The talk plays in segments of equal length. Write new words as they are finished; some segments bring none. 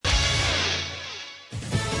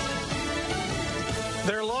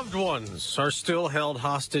Their loved ones are still held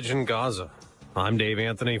hostage in Gaza. I'm Dave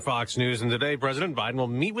Anthony, Fox News, and today President Biden will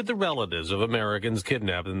meet with the relatives of Americans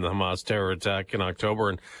kidnapped in the Hamas terror attack in October,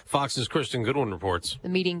 and Fox's Kristen Goodwin reports. The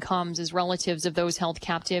meeting comes as relatives of those held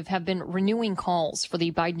captive have been renewing calls for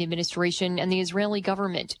the Biden administration and the Israeli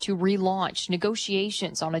government to relaunch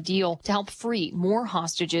negotiations on a deal to help free more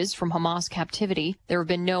hostages from Hamas captivity. There have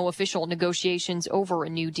been no official negotiations over a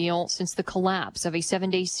new deal since the collapse of a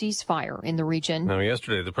 7-day ceasefire in the region. Now,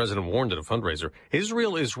 yesterday, the president warned at a fundraiser,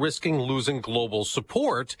 Israel is risking losing global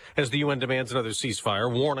support as the UN demands another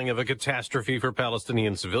ceasefire, warning of a catastrophe for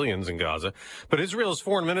Palestinian civilians in Gaza. But Israel's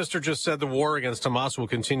foreign minister just said the war against Hamas will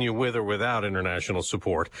continue with or without international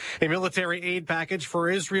support. A military aid package for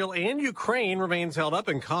Israel and Ukraine remains held up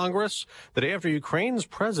in Congress the day after Ukraine's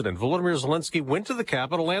president, Volodymyr Zelensky, went to the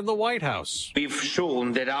Capitol and the White House. We've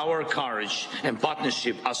shown that our courage and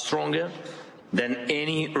partnership are stronger than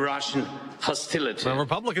any Russian hostility. Now,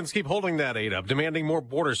 Republicans keep holding that aid up, demanding more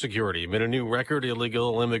border security amid a new record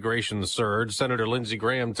illegal immigration surge. Senator Lindsey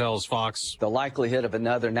Graham tells Fox, the likelihood of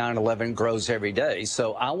another 9/11 grows every day.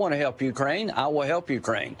 So I want to help Ukraine. I will help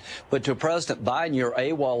Ukraine. But to President Biden, you're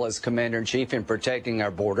AWOL as commander-in-chief in protecting our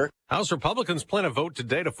border. House Republicans plan a vote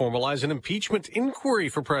today to formalize an impeachment inquiry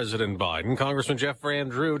for President Biden. Congressman Jeff Van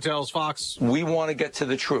Drew tells Fox, we want to get to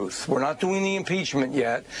the truth. We're not doing the impeachment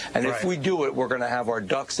yet. And if we do it, we're going to have our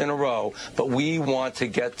ducks in a row. But we want to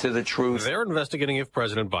get to the truth. They're investigating if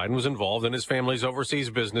President Biden was involved in his family's overseas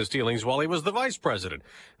business dealings while he was the vice president.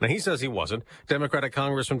 Now, he says he wasn't. Democratic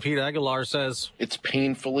Congressman Pete Aguilar says, it's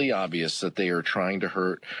painfully obvious that they are trying to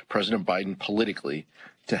hurt President Biden politically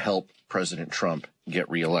to help President Trump get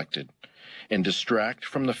reelected and distract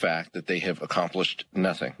from the fact that they have accomplished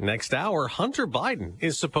nothing. Next hour, Hunter Biden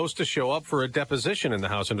is supposed to show up for a deposition in the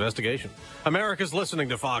House investigation. America's listening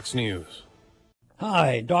to Fox News.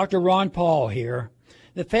 Hi, Dr. Ron Paul here.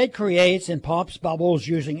 The Fed creates and pops bubbles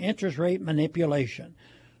using interest rate manipulation.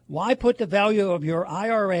 Why put the value of your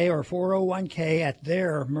IRA or 401k at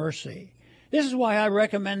their mercy? This is why I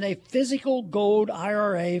recommend a physical gold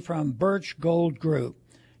IRA from Birch Gold Group.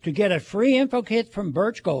 To get a free info kit from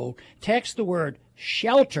Birch Gold, text the word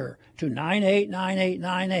SHELTER to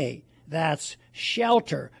 989898. That's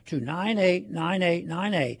SHELTER to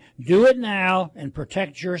 989898. Do it now and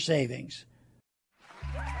protect your savings.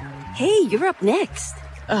 Hey, you're up next.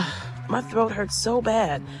 My throat hurts so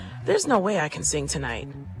bad. There's no way I can sing tonight.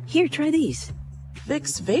 Here, try these.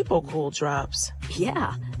 Vicks VapoCool Drops.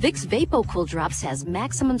 Yeah, Vicks VapoCool Drops has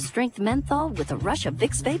maximum strength menthol with a rush of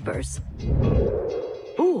Vicks Vapors.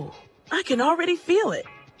 Ooh, I can already feel it.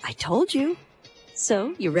 I told you.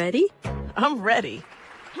 So, you ready? I'm ready.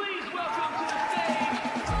 Please welcome to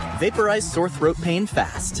the stage. Vaporize sore throat pain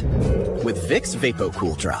fast with Vicks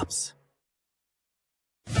VapoCool Drops.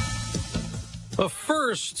 A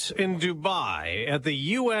first in Dubai at the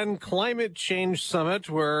UN Climate Change Summit,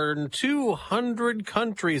 where 200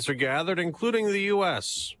 countries are gathered, including the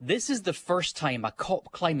U.S. This is the first time a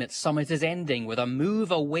COP climate summit is ending with a move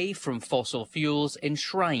away from fossil fuels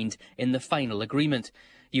enshrined in the final agreement.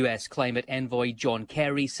 U.S. climate envoy John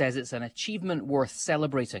Kerry says it's an achievement worth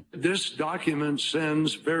celebrating. This document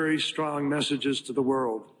sends very strong messages to the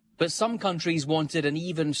world. But some countries wanted an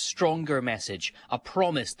even stronger message, a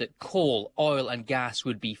promise that coal, oil and gas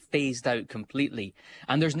would be phased out completely.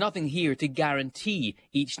 And there's nothing here to guarantee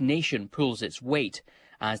each nation pulls its weight.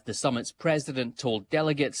 As the summit's president told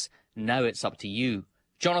delegates, now it's up to you.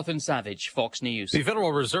 Jonathan Savage, Fox News. The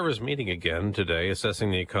Federal Reserve is meeting again today,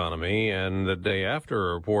 assessing the economy, and the day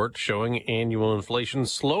after a report showing annual inflation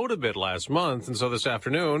slowed a bit last month. And so this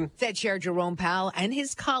afternoon, Fed Chair Jerome Powell and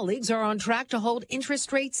his colleagues are on track to hold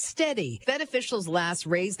interest rates steady. Fed officials last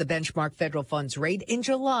raised the benchmark federal funds rate in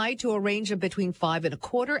July to a range of between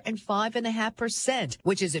 5.25% and 5.5%,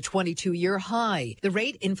 which is a 22-year high. The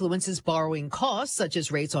rate influences borrowing costs, such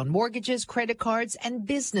as rates on mortgages, credit cards, and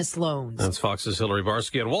business loans. That's Fox's Hillary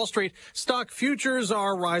Barsky. On Wall Street, stock futures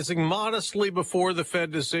are rising modestly before the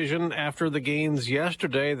Fed decision after the gains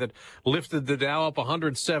yesterday that lifted the Dow up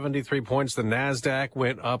 173 points. The Nasdaq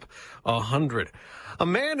went up 100. A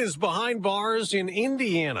man is behind bars in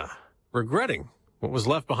Indiana, regretting what was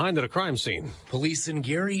left behind at a crime scene. Police in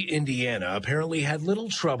Gary, Indiana, apparently had little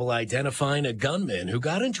trouble identifying a gunman who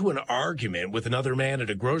got into an argument with another man at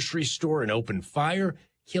a grocery store and opened fire,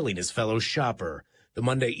 killing his fellow shopper. The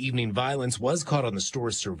Monday evening violence was caught on the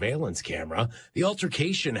store's surveillance camera. The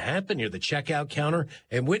altercation happened near the checkout counter,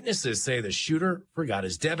 and witnesses say the shooter forgot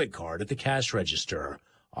his debit card at the cash register.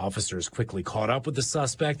 Officers quickly caught up with the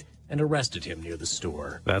suspect and arrested him near the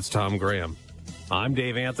store. That's Tom Graham. I'm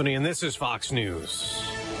Dave Anthony, and this is Fox News.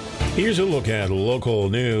 Here's a look at local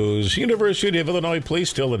news. University of Illinois police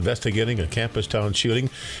still investigating a campus town shooting.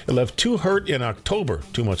 It left 2 hurt in October.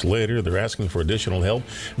 2 months later, they're asking for additional help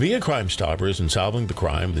via Crime Stoppers in solving the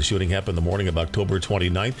crime. The shooting happened the morning of October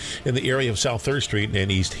 29th in the area of South 3rd Street and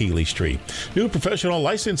East Healy Street. New professional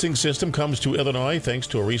licensing system comes to Illinois thanks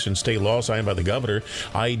to a recent state law signed by the governor.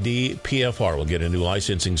 IDPFR will get a new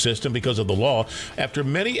licensing system because of the law after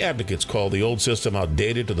many advocates called the old system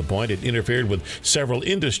outdated to the point it interfered with several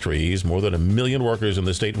industries. More than 1 million workers in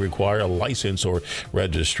the state require a license or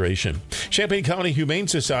registration. Champaign County Humane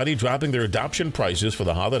Society dropping their adoption prices for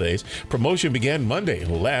the holidays. Promotion began Monday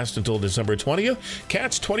and will last until December 20th.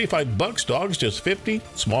 Cats $25, dogs just $50,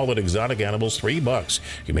 small and exotic animals $3.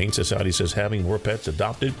 Humane Society says having more pets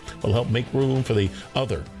adopted will help make room for the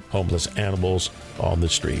other homeless animals on the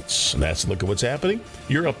streets. And that's a look at what's happening.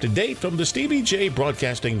 You're up to date from the Stevie Jay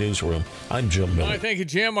Broadcasting Newsroom. I'm Jim Miller. All right, thank you,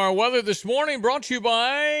 Jim. Our weather this morning brought to you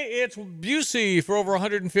by it's Busey. For over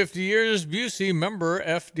 150 years, Busey, member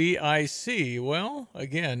FDIC. Well,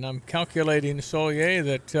 again, I'm calculating, Solier,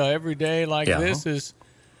 that every day like this is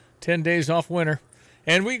 10 days off winter.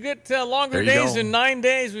 And we get longer days in 9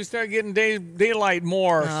 days. We start getting daylight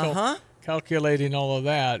more. So calculating all of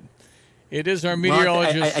that. It is our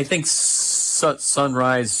meteorologist. I think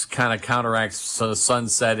sunrise kind of counteracts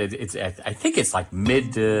sunset. I think it's like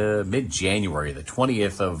mid-January, the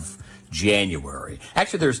 20th of January.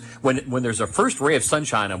 Actually, there's when there's a first ray of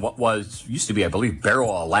sunshine on what used to be, I believe, Barrow,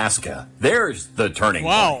 Alaska. There's the turning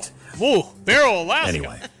point. Ooh, Barrow, Alaska.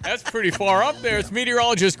 Anyway. That's pretty far up there. It's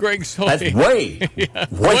meteorologist Greg Sully. That's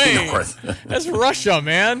way north. That's Russia,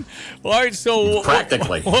 man. All right, so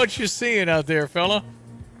practically. What you seeing out there, fella?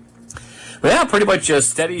 Well, pretty much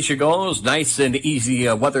steady as she goes. Nice and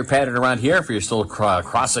easy weather pattern around here. If you're still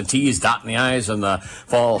crossing T's, dotting the I's, and the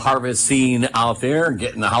fall harvest scene out there,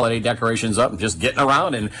 getting the holiday decorations up and just getting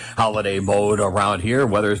around in holiday mode around here.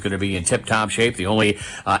 Weather is going to be in tip-top shape. The only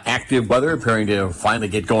active weather appearing to finally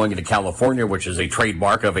get going into California, which is a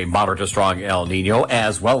trademark of a moderate to strong El Nino,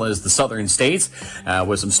 as well as the southern states,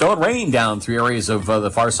 with some snow and rain down through areas of the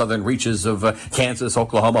far southern reaches of Kansas,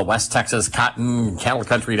 Oklahoma, West Texas, cotton, cattle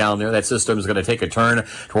country down there. That system is going to take a turn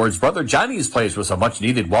towards Brother Johnny's place with some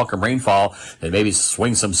much-needed welcome rainfall and maybe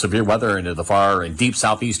swing some severe weather into the far and deep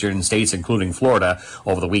southeastern states, including Florida,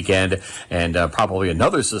 over the weekend, and probably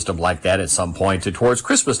another system like that at some point towards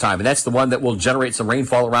Christmas time. And that's the one that will generate some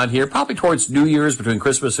rainfall around here, probably towards New Year's, between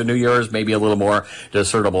Christmas and New Year's, maybe a little more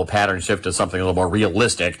discernible pattern shift to something a little more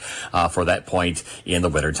realistic for that point in the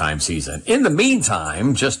wintertime season. In the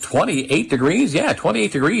meantime, just 28 degrees. Yeah,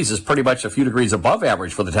 28 degrees is pretty much a few degrees above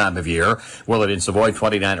average for the time of year. Willard in Savoy,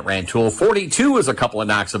 29 at Rantoul. 42 is a couple of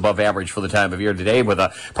knocks above average for the time of year today with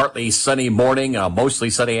a partly sunny morning,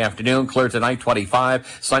 mostly sunny afternoon. Clear tonight,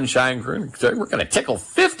 25. Sunshine. We're going to tickle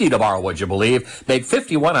 50 tomorrow, would you believe? Make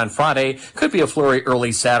 51 on Friday. Could be a flurry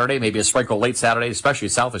early Saturday, maybe a sprinkle late Saturday, especially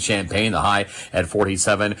south of Champaign. The high at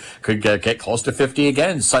 47. Could get close to 50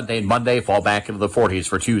 again. Sunday and Monday fall back into the 40s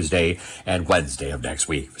for Tuesday and Wednesday of next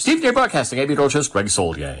week. Steve Jay Broadcasting, AB Dorchester, Greg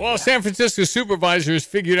Solier. Well, San Francisco supervisors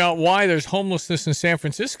figured out why there's homelessness in San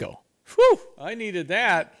Francisco. Whew, I needed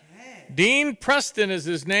that. Dean Preston is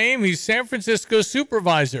his name. He's San Francisco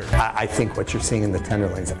supervisor. I think what you're seeing in the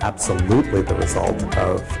Tenderloin is absolutely the result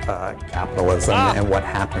of capitalism and what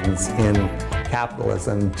happens in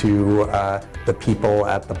capitalism to the people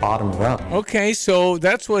at the bottom rung. Okay, so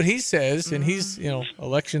that's what he says, and he's,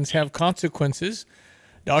 elections have consequences.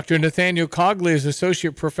 Dr. Nathaniel Cogley is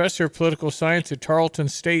associate professor of political science at Tarleton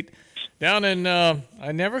State down in,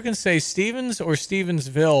 I never can say Stevens or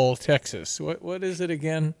Stevensville, Texas. What is it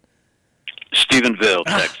again? Stephenville,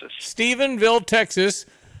 Texas. Stephenville, Texas.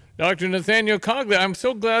 Dr. Nathaniel Cogley, I'm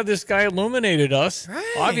so glad this guy illuminated us.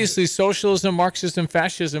 Right. Obviously, socialism, Marxism,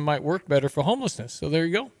 fascism might work better for homelessness. So there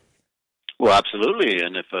you go. Well, absolutely.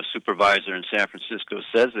 And if a supervisor in San Francisco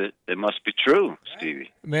says it, it must be true,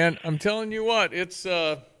 Stevie. Man, I'm telling you what, it's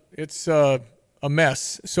a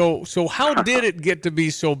mess. So how did it get to be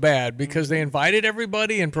so bad? Because they invited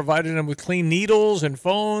everybody and provided them with clean needles and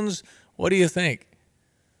phones. What do you think?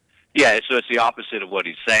 Yeah, so it's the opposite of what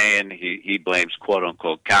he's saying. He blames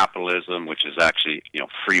quote-unquote capitalism, which is actually,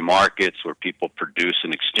 free markets where people produce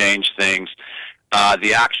and exchange things.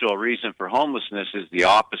 The actual reason for homelessness is the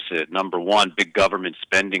opposite. Number one, big government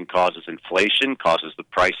spending causes inflation, causes the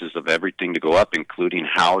prices of everything to go up, including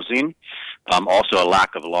housing. Also, a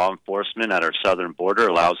lack of law enforcement at our southern border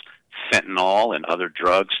allows fentanyl and other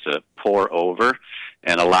drugs to pour over,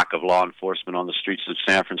 and a lack of law enforcement on the streets of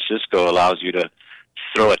San Francisco allows you to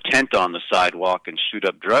throw a tent on the sidewalk and shoot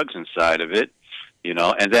up drugs inside of it.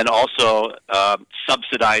 and then also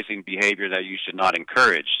subsidizing behavior that you should not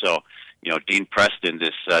encourage. So, Dean Preston,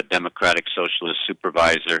 this Democratic Socialist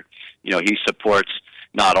supervisor, he supports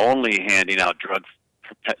not only handing out drug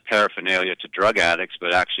paraphernalia to drug addicts,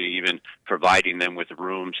 but actually even providing them with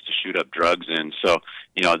rooms to shoot up drugs in. So,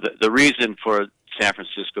 the reason for San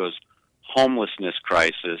Francisco's homelessness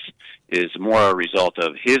crisis is more a result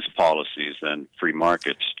of his policies than free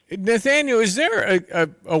markets. Nathaniel, is there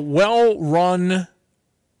a well-run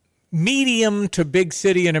medium to big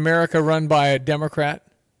city in America run by a Democrat?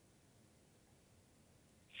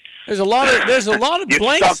 There's a lot of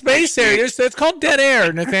blank space there. It's called dead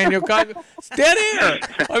air, Nathaniel. It's dead air.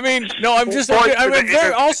 I mean, no, I'm just.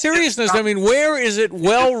 All seriousness. I mean, where is it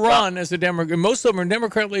well run as a Democrat? Most of them are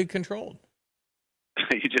democratically controlled.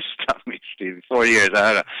 You just stumped me, Steve. 4 years.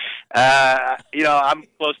 I don't know. I'm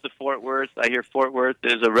close to Fort Worth. I hear Fort Worth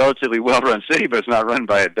is a relatively well-run city, but it's not run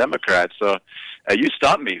by a Democrat. So you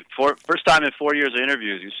stumped me. First time in 4 years of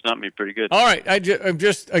interviews, you stumped me pretty good. All right. I'm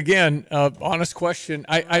just, again, honest question.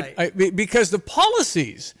 Because the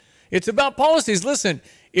policies, it's about policies. Listen,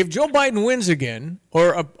 if Joe Biden wins again,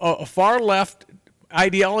 or a far-left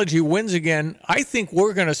ideology wins again, I think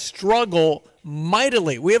we're going to struggle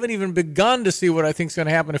mightily. We haven't even begun to see what I think is going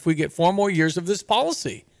to happen if we get 4 more years of this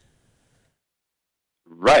policy.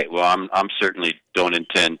 Right. Well, I'm certainly don't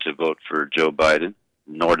intend to vote for Joe Biden,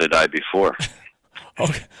 nor did I before.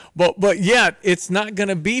 Okay, but yet it's not going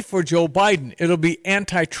to be for Joe Biden. It'll be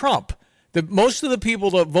anti-Trump. Most of the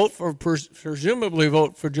people that presumably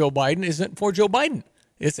vote for Joe Biden isn't for Joe Biden.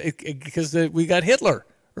 It's because we got Hitler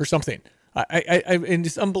or something. And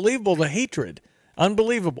it's unbelievable, the hatred,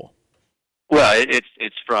 unbelievable. Well,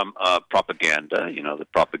 it's from propaganda. The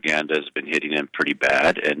propaganda has been hitting him pretty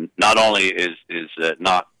bad, and not only is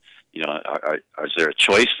not, is there a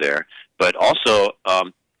choice there, but also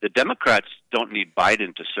the Democrats don't need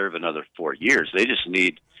Biden to serve another 4 years. They just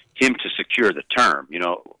need him to secure the term.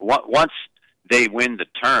 Once they win the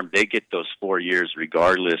term, they get those 4 years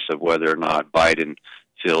regardless of whether or not Biden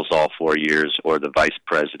fills all 4 years or the vice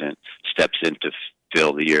president steps in to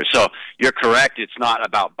fill the year. So you're correct. It's not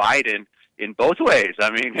about Biden in both ways. I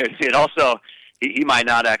mean, it also, he might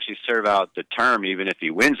not actually serve out the term even if he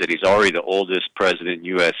wins it. He's already the oldest president in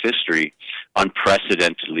U.S. history,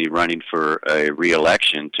 unprecedentedly running for a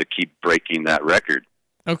re-election to keep breaking that record.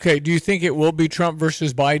 Okay, do you think it will be Trump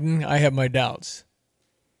versus Biden? I have my doubts.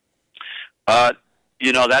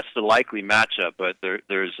 That's the likely matchup, but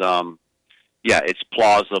there's it's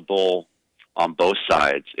plausible on both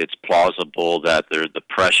sides. It's plausible that the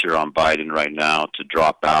pressure on Biden right now to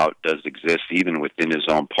drop out does exist even within his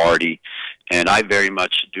own party. And I very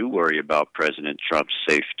much do worry about President Trump's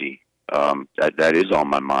safety. That is on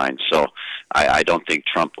my mind. So I don't think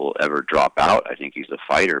Trump will ever drop out. I think he's a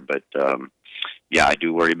fighter, but I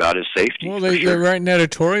do worry about his safety. Well, they're writing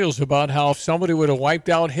editorials about how if somebody would have wiped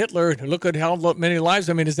out Hitler, look at how many lives.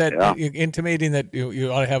 I mean, is that intimating that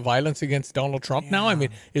you ought to have violence against Donald Trump now? I mean,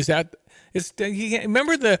 is that...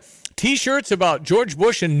 remember the T-shirts about George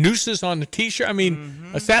Bush and nooses on the T-shirt? I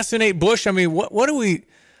mean, assassinate Bush. I mean, what do we?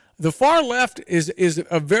 The far left is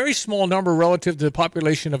a very small number relative to the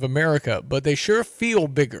population of America, but they sure feel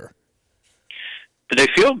bigger. They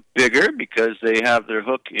feel bigger because they have their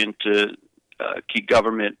hook into key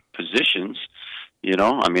government positions.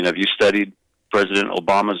 I mean, have you studied President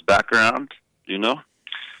Obama's background?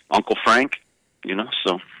 Uncle Frank.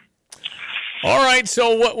 So. All right,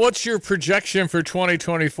 so what's your projection for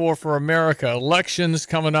 2024 for America? Elections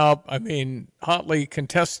coming up, I mean, hotly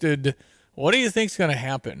contested. What do you think's going to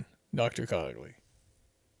happen, Dr. Cogley?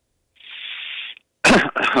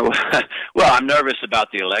 Well, I'm nervous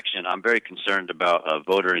about the election. I'm very concerned about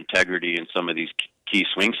voter integrity in some of these key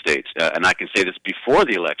swing states. And I can say this before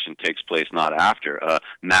the election takes place, not after.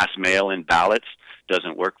 Mass mail-in ballots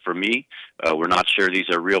doesn't work for me. We're not sure these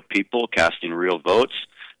are real people casting real votes.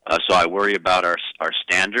 So I worry about our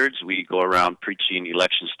standards. We go around preaching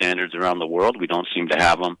election standards around the world. We don't seem to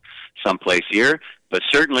have them someplace here. But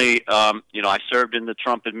certainly, I served in the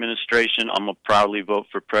Trump administration. I'm going to proudly vote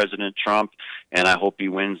for President Trump, and I hope he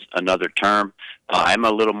wins another term. I'm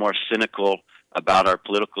a little more cynical about our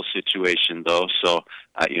political situation, though. So,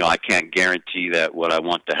 I can't guarantee that what I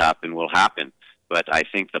want to happen will happen. But I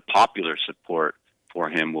think the popular support for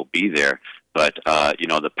him will be there. But,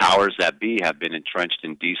 the powers that be have been entrenched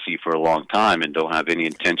in D.C. for a long time and don't have any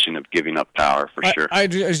intention of giving up power, for sure. I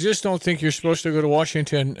just don't think you're supposed to go to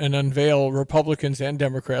Washington and unveil Republicans and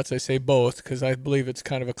Democrats. I say both because I believe it's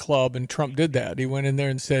kind of a club, and Trump did that. He went in there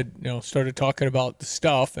and said, started talking about the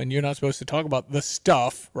stuff, and you're not supposed to talk about the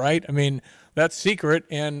stuff, right? I mean, that's secret,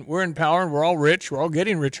 and we're in power, and we're all rich. We're all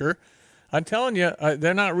getting richer. I'm telling you,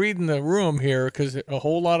 they're not reading the room here because a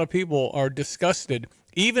whole lot of people are disgusted.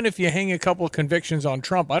 Even if you hang a couple of convictions on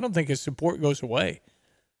Trump, I don't think his support goes away.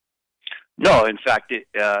 No, in fact,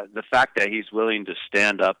 the fact that he's willing to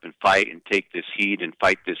stand up and fight and take this heat and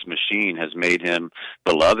fight this machine has made him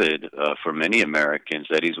beloved for many Americans,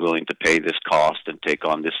 that he's willing to pay this cost and take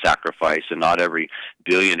on this sacrifice. And not every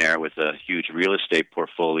billionaire with a huge real estate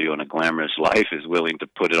portfolio and a glamorous life is willing to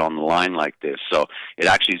put it on the line like this. So it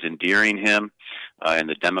actually is endearing him, and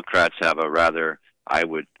the Democrats have a rather, I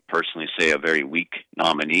would personally say, a very weak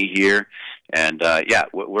nominee here. And, yeah,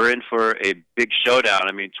 we're in for a big showdown.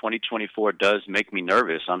 I mean, 2024 does make me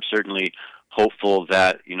nervous. I'm certainly hopeful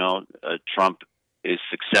that, Trump is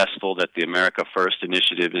successful, that the America First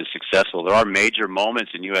initiative is successful. There are major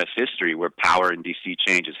moments in U.S. history where power in D.C.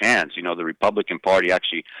 changes hands. The Republican Party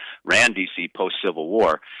actually ran D.C. post-Civil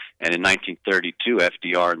War, and in 1932,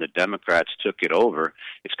 FDR and the Democrats took it over.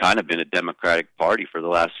 It's kind of been a Democratic Party for the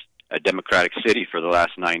last a Democratic city for the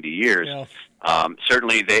last 90 years. Yeah.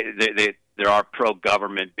 Certainly, there are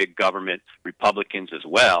pro-government, big government Republicans as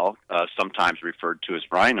well, sometimes referred to as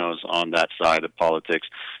rhinos on that side of politics.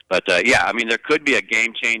 But, yeah, I mean, there could be a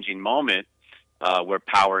game-changing moment where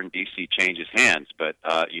power in D.C. changes hands. But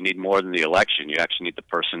you need more than the election. You actually need the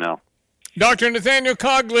personnel. Dr. Nathaniel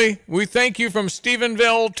Cogley, we thank you from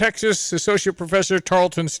Stephenville, Texas, Associate Professor,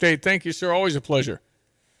 Tarleton State. Thank you, sir. Always a pleasure.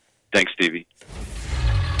 Thanks, Stevie.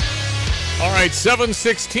 All right,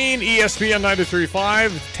 716 ESPN 93.5,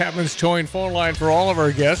 Tapman's Towing phone line for all of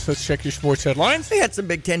our guests. Let's check your sports headlines. We had some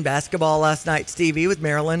Big Ten basketball last night, Stevie, with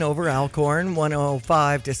Maryland over Alcorn,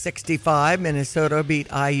 105-65. Minnesota beat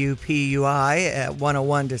IUPUI at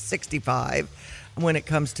 101-65. When it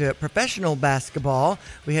comes to professional basketball,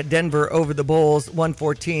 we had Denver over the Bulls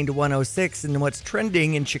 114-106. And what's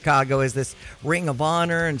trending in Chicago is this Ring of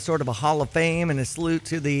Honor and sort of a Hall of Fame and a salute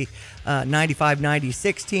to the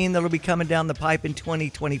 95-96 team that'll be coming down the pipe in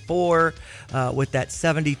 2024 with that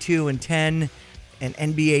 72-10 and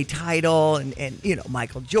NBA title and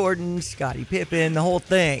Michael Jordan, Scottie Pippen, the whole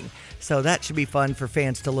thing. So that should be fun for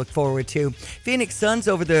fans to look forward to. Phoenix Suns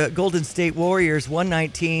over the Golden State Warriors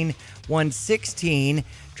 119-116.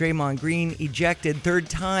 Draymond Green ejected third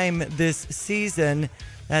time this season.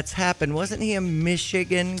 That's happened. Wasn't he a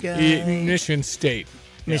Michigan guy? Michigan State.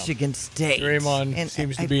 Michigan State. Draymond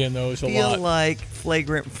seems to be in those a lot. I feel like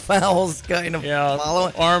flagrant fouls kind of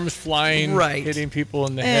following. Arms flying, right, hitting people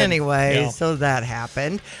in the head. Anyway, so that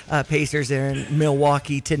happened. Pacers are in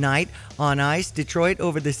Milwaukee tonight on ice. Detroit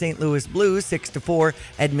over the St. Louis Blues 6-4.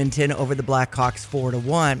 Edmonton over the Blackhawks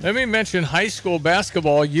 4-1. Let me mention high school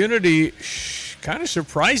basketball. Unity, kind of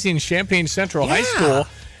surprising, Champaign Central High School.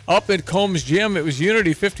 Up at Combs Gym, it was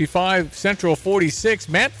Unity 55, Central 46.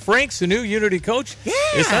 Matt Franks, the new Unity coach,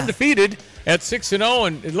 is undefeated at 6-0,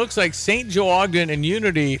 and it looks like St. Joe Ogden and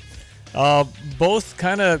Unity, both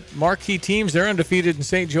kind of marquee teams. They're undefeated in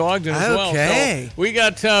St. Joe Ogden as well. So we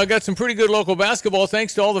got some pretty good local basketball.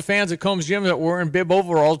 Thanks to all the fans at Combs Gym that were in bib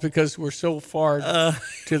overalls because we're so far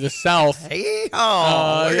to the south.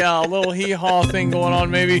 Hee-haw. Yeah, a little hee-haw thing going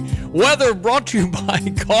on maybe. Weather brought to you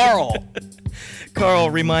by Carl.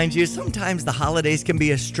 Carl reminds you sometimes the holidays can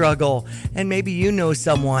be a struggle, and maybe you know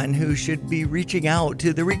someone who should be reaching out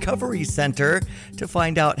to the Recovery Center to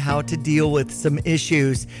find out how to deal with some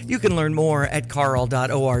issues. You can learn more at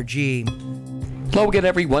carl.org. Hello again,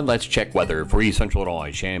 everyone. Let's check weather for East Central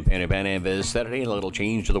Illinois, Champaign-Urbana this Saturday. A little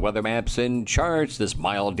change to the weather maps and charts. This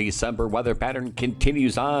mild December weather pattern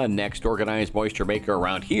continues on. Next organized moisture maker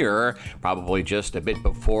around here, probably just a bit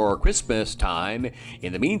before Christmas time.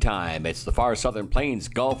 In the meantime, it's the far southern plains,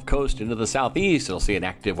 Gulf Coast into the southeast. You'll see an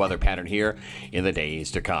active weather pattern here in the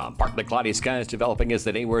days to come. Partly cloudy skies developing as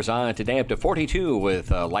the day wears on. Today up to 42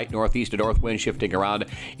 with light northeast to north wind shifting around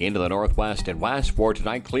into the northwest and west. For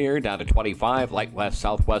tonight, clear down to 25. Light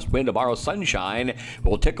west-southwest wind. Tomorrow, sunshine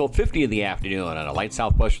will tickle 50 in the afternoon and a light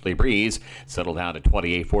southwesterly breeze. Settle down to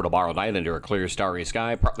 28 for tomorrow night under a clear, starry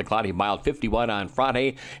sky. Partly cloudy, mild 51 on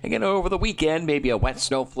Friday. Again, over the weekend, maybe a wet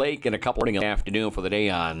snowflake and a couple in the afternoon for the day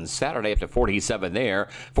on Saturday up to 47 there.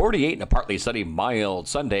 48 and a partly sunny, mild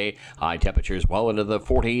Sunday. High temperatures well into the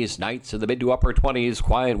 40s. Nights in the mid to upper 20s.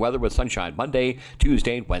 Quiet weather with sunshine Monday,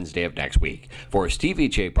 Tuesday, and Wednesday of next week. For Stevie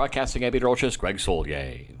Jay Broadcasting, Abbey Rochus, Greg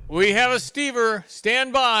Solier. We have a Stever.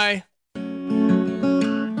 Stand by.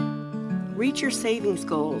 Reach your savings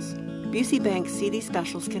goals. Busey Bank CD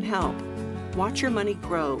specials can help. Watch your money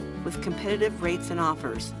grow with competitive rates and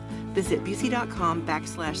offers. Visit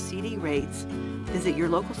Busey.com/CD rates. Visit your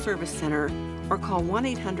local service center or call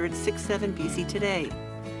 1-800-67-BUSEY today.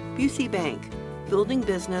 Busey Bank, building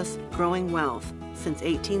business, growing wealth since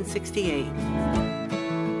 1868.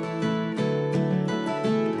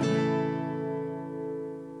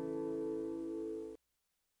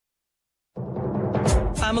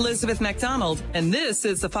 I'm Elizabeth McDonald, and this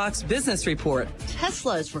is the Fox Business Report.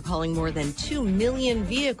 Tesla is recalling more than 2 million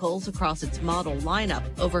vehicles across its model lineup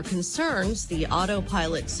over concerns the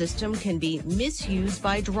autopilot system can be misused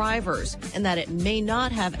by drivers and that it may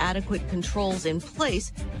not have adequate controls in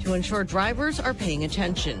place to ensure drivers are paying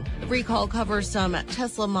attention. The recall covers some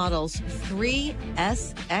Tesla models 3,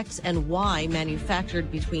 S, X, and Y manufactured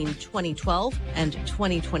between 2012 and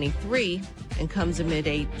 2023 and comes amid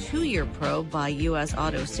a 2-year probe by U.S.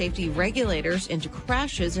 auto safety regulators into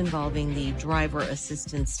crashes involving the driver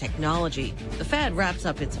assistance technology. The Fed wraps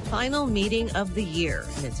up its final meeting of the year,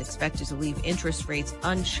 and it's expected to leave interest rates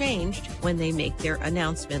unchanged when they make their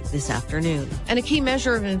announcement this afternoon. And a key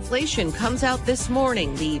measure of inflation comes out this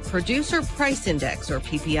morning, the Producer Price Index, or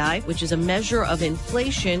PPI, which is a measure of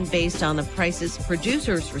inflation based on the prices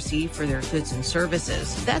producers receive for their goods and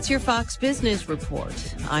services. That's your Fox Business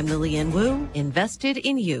Report. I'm Lillian Wu, invested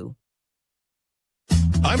in you.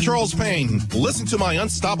 I'm Charles Payne. Listen to my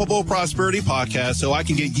Unstoppable Prosperity podcast so I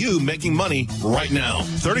can get you making money right now.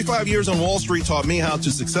 35 years on Wall Street taught me how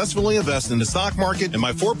to successfully invest in the stock market. In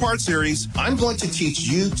my 4-part series, I'm going to teach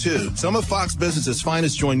you too. Some of Fox Business's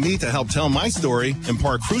finest join me to help tell my story,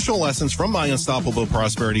 impart crucial lessons from my Unstoppable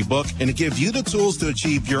Prosperity book, and to give you the tools to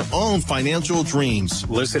achieve your own financial dreams.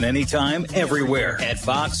 Listen anytime, everywhere at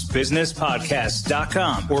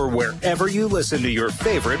foxbusinesspodcast.com or wherever you listen to your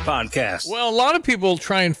favorite podcast. Well, a lot of people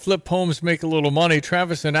try and flip homes, make a little money.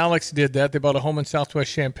 Travis and Alex did that. They bought a home in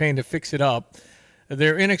Southwest Champaign to fix it up.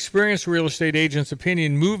 Their inexperienced real estate agent's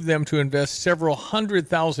opinion moved them to invest several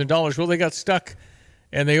 $100,000. Well, they got stuck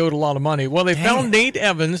and they owed a lot of money. Well, they found Nate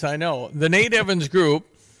Evans, I know, the Nate Evans Group,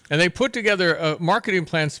 and they put together a marketing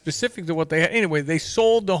plan specific to what they had. Anyway, they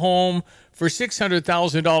sold the home for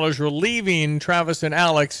 $600,000, relieving Travis and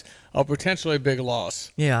Alex a potentially big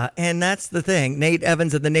loss. Yeah, and that's the thing. Nate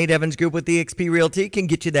Evans and the Nate Evans Group with eXp Realty can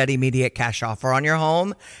get you that immediate cash offer on your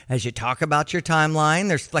home. As you talk about your timeline,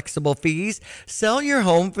 there's flexible fees. Sell your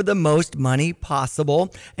home for the most money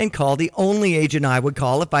possible and call the only agent I would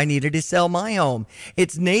call if I needed to sell my home.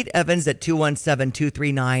 It's Nate Evans at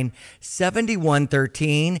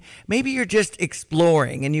 217-239-7113. Maybe you're just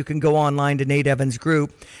exploring and you can go online to Nate Evans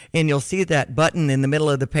Group and you'll see that button in the middle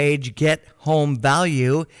of the page, Get Home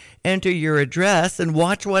Value. Enter your address and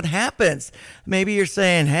watch what happens. Maybe you're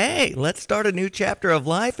saying, hey, let's start a new chapter of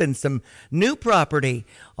life and some new property.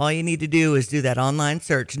 All you need to do is do that online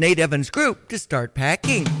search, Nate Evans Group, to start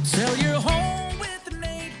packing. Sell your home with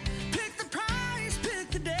Nate. Pick the price,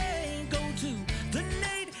 pick the day. Go to the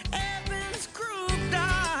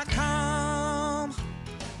NateEvansGroup.com.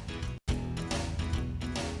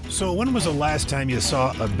 So when was the last time you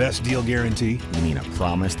saw a best deal guarantee? You mean a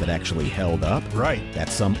promise that actually held up? Right. That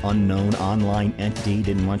some unknown online entity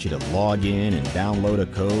didn't want you to log in and download a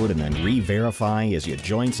code and then re-verify as you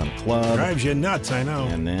join some club. Drives you nuts, I know.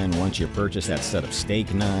 And then once you purchase that set of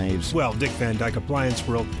steak knives... Well, Dick Van Dyke Appliance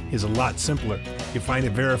World is a lot simpler. You find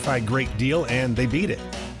a verified great deal and they beat it.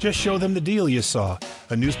 Just show them the deal you saw.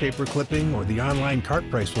 A newspaper clipping or the online cart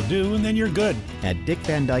price will do, and then you're good. At Dick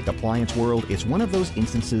Van Dyke Appliance World, it's one of those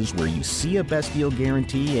instances where you see a best deal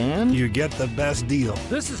guarantee and... you get the best deal.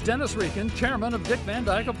 This is Dennis Rieken, chairman of Dick Van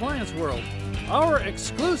Dyke Appliance World. Our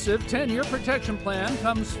exclusive 10-year protection plan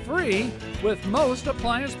comes free with most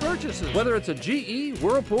appliance purchases. Whether it's a GE,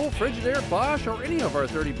 Whirlpool, Frigidaire, Bosch, or any of our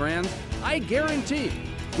 30 brands, I guarantee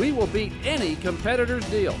we will beat any competitor's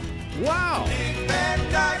deal. Wow! Dick Van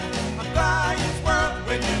Dyke Appliance World.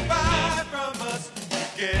 When you buy from us,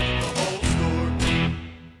 you get the whole store.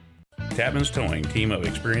 Tapman's Towing, team of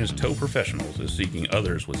experienced tow professionals, is seeking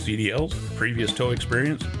others with CDLs, previous tow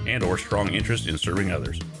experience, and or strong interest in serving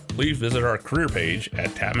others. Please visit our career page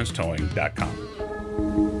at tapmanstowing.com.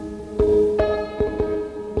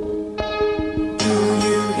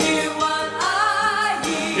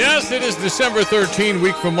 Yes, it is December 13th.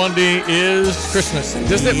 Week from Monday is Christmas.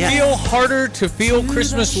 Does it feel harder to feel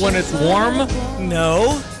Christmas when it's warm?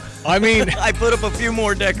 No. I mean... I put up a few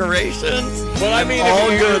more decorations. But I mean... all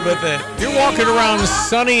good with it. You're walking around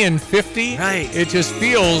sunny and 50. Right. It just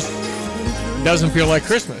doesn't feel like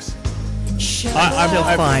Christmas.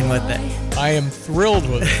 I'm fine with it. I am thrilled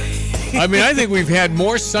with it. I mean, I think we've had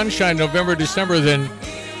more sunshine November, December than...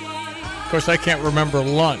 Of course, I can't remember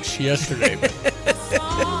lunch yesterday, but...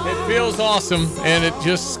 It feels awesome, and it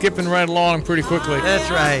just skipping right along pretty quickly. That's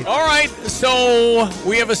right. All right, so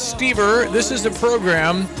we have a Stever. This is a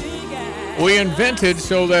program we invented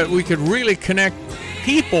so that we could really connect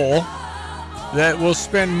people that will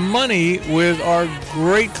spend money with our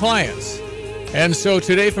great clients. And so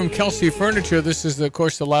today from Kelsey Furniture, this is, of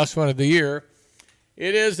course, the last one of the year.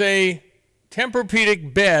 It is a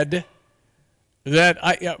Tempur-Pedic bed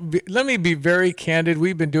let me be very candid.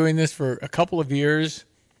 We've been doing this for a couple of years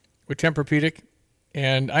with Tempur-Pedic,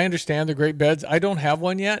 and I understand they're great beds. I don't have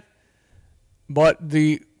one yet, but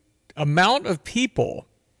the amount of people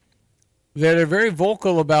that are very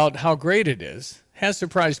vocal about how great it is has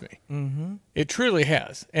surprised me. Mm-hmm. It truly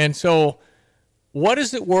has. And so what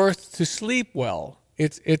is it worth to sleep well?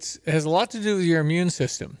 It has a lot to do with your immune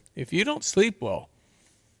system. If you don't sleep well,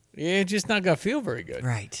 you're just not going to feel very good.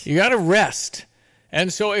 Right. You got to rest.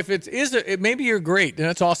 And so if maybe you're great, and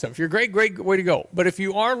that's awesome. If you're great, way to go. But if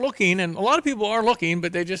you are looking, and a lot of people are looking,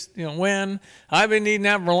 but they just, when I've been needing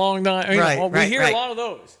that for a long time. We hear a lot of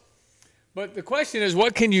those. But the question is,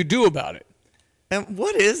 what can you do about it? And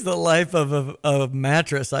what is the life of a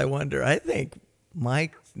mattress, I wonder? I think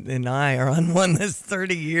Mike and I are on one that's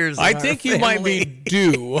 30 years. I think you might be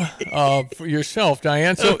due for yourself,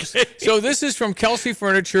 Diane. So, so this is from Kelsey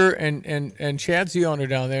Furniture, and Chad's the owner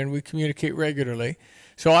down there, and we communicate regularly.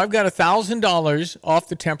 So I've got $1,000 off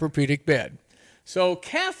the Tempur-Pedic bed. So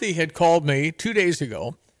Kathy had called me 2 days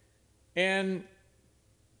ago, and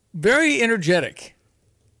very energetic.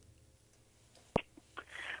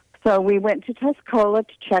 So we went to Tuscola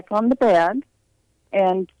to check on the bed,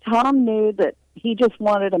 and Tom knew that he just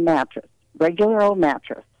wanted a mattress, regular old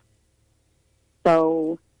mattress.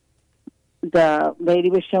 So the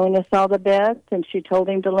lady was showing us all the beds, and she told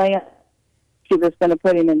him to lay it. She was going to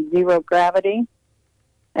put him in zero gravity.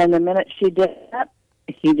 And the minute she did that,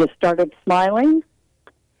 he just started smiling.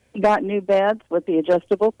 He got new beds with the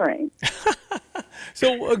adjustable frame.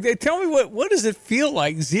 So tell me, what does it feel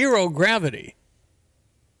like, zero gravity?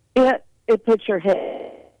 It puts your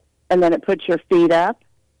head, and then it puts your feet up.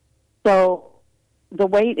 So the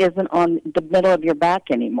weight isn't on the middle of your back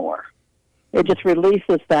anymore. It just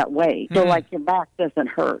releases that weight. So like your back doesn't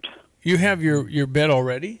hurt. You have your bed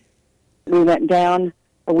already? We went down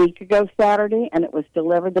a week ago Saturday, and it was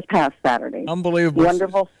delivered this past Saturday. Unbelievable.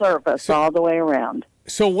 Wonderful service all the way around.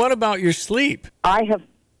 So what about your sleep? I have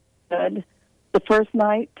good. The first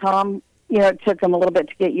night, Tom, it took him a little bit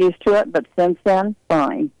to get used to it, but since then,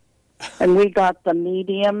 fine. And we got the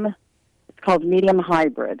medium. It's called medium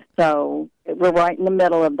hybrid. So we're right in the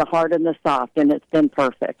middle of the hard and the soft, and it's been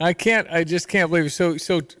perfect. I just can't believe it.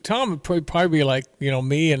 So Tom would probably be like,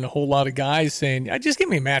 me and a whole lot of guys saying, just give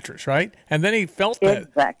me a mattress, right? And then he felt that.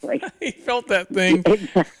 Exactly. He felt that thing.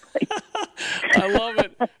 Exactly. I love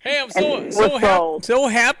it. Hey, I'm so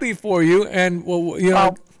happy for you. And,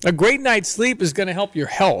 a great night's sleep is going to help your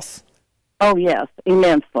health. Oh, yes,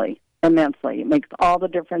 immensely. Immensely. It makes all the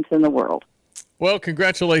difference in the world. Well,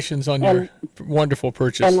 congratulations on your wonderful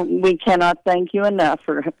purchase. And we cannot thank you enough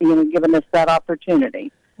for giving us that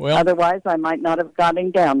opportunity. Well, otherwise, I might not have gotten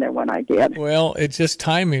down there when I did. Well, it's just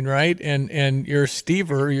timing, right? And you're a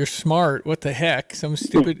Stever. You're smart. What the heck? Some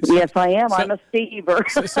stupid. Yes, I am. I'm a Stever.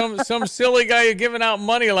 some silly guy you're giving out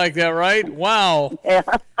money like that, right? Wow. Yeah.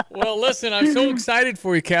 Well, listen, I'm so excited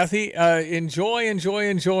for you, Kathy. Enjoy,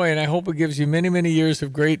 and I hope it gives you many, many years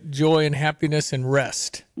of great joy and happiness and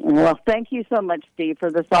rest. Well, thank you so much, Steve, for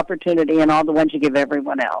this opportunity and all the ones you give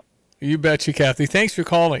everyone else. You betcha, Kathy. Thanks for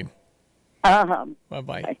calling. Bye-bye.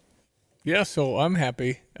 Bye. Yeah, so I'm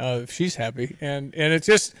happy. She's happy. And it's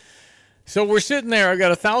just, so we're sitting there. I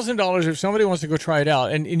got $1,000 if somebody wants to go try it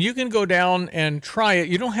out. And you can go down and try it.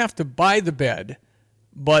 You don't have to buy the bed.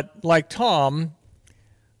 But like Tom,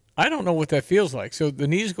 I don't know what that feels like. So the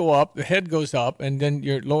knees go up, the head goes up, and then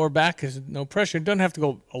your lower back has no pressure. It doesn't have to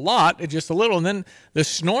go a lot, it's just a little. And then the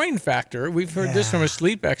snoring factor, we've heard this from a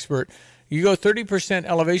sleep expert. You go 30%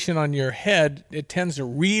 elevation on your head, it tends to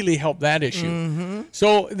really help that issue. Mm-hmm.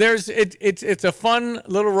 So it's a fun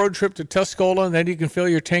little road trip to Tuscola, and then you can fill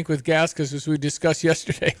your tank with gas because, as we discussed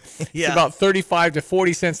yesterday, it's about 35 to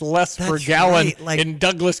 40 cents less per gallon in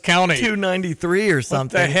Douglas County. $2.93 or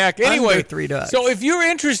something. What the heck? Anyway, $3. So if you're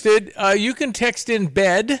interested, you can text in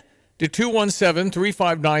bed to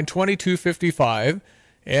 217-359-2255.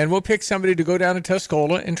 And we'll pick somebody to go down to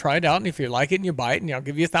Tuscola and try it out. And if you like it and you buy it, and I'll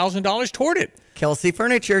give you $1,000 toward it. Kelsey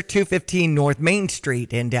Furniture, 215 North Main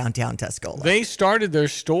Street in downtown Tuscola. They started their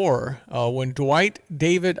store when Dwight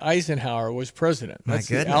David Eisenhower was president. That's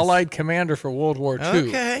the Allied commander for World War II.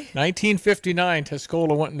 Okay. 1959,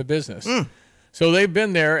 Tuscola went into business. So they've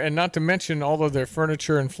been there, and not to mention all of their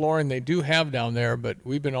furniture and flooring they do have down there, but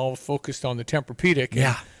we've been all focused on the Tempur-Pedic.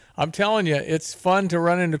 Yeah. I'm telling you, it's fun to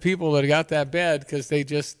run into people that got that bed because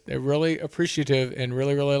they're really appreciative and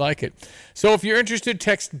really, really like it. So if you're interested,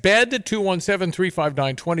 text bed to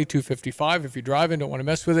 217-359-2255. If you're driving, don't want to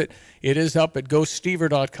mess with it, it is up at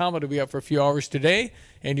GoStever.com. It'll be up for a few hours today,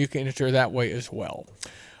 and you can enter that way as well.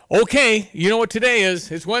 Okay, you know what today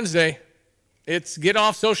is. It's Wednesday. It's get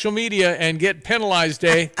off social media and get penalized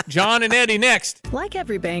day. John and Eddie next. Like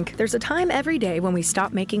every bank, there's a time every day when we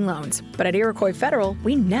stop making loans. But at Iroquois Federal,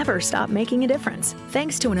 we never stop making a difference.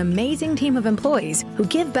 Thanks to an amazing team of employees who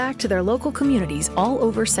give back to their local communities all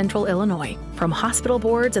over central Illinois. From hospital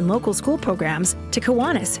boards and local school programs to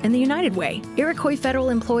Kiwanis and the United Way, Iroquois Federal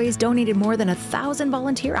employees donated more than 1,000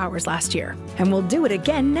 volunteer hours last year. And we'll do it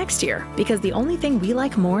again next year because the only thing we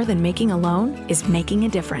like more than making a loan is making a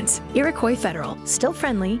difference. Iroquois Federal, still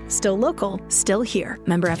friendly, still local, still here.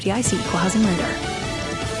 Member FDIC, Equal Housing Lender.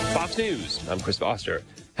 Fox News, I'm Chris Foster.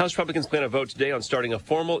 House Republicans plan to vote today on starting a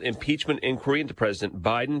formal impeachment inquiry into President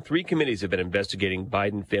Biden. 3 committees have been investigating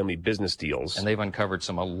Biden family business deals. And they've uncovered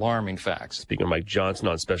some alarming facts. Speaker Mike Johnson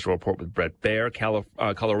on special report with Brett Baer,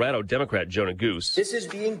 Colorado Democrat Jonah Goose. This is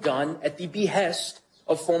being done at the behest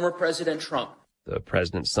of former President Trump. The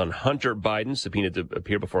president's son, Hunter Biden, subpoenaed to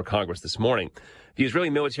appear before Congress this morning. The Israeli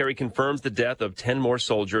military confirms the death of 10 more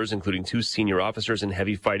soldiers, including 2 senior officers in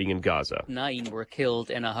heavy fighting in Gaza. 9 were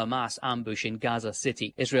killed in a Hamas ambush in Gaza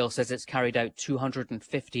City. Israel says it's carried out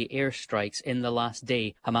 250 airstrikes in the last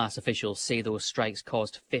day. Hamas officials say those strikes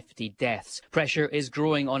caused 50 deaths. Pressure is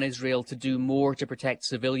growing on Israel to do more to protect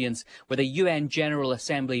civilians, with a UN General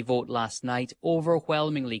Assembly vote last night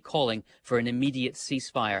overwhelmingly calling for an immediate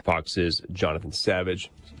ceasefire. Fox's Jonathan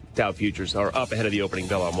Savage. Dow futures are up ahead of the opening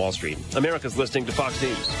bell on Wall Street. America's listening to Fox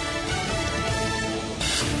News.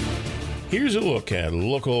 Here's a look at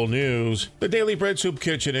local news. The Daily Bread Soup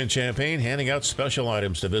Kitchen in Champaign handing out special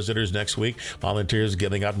items to visitors next week. Volunteers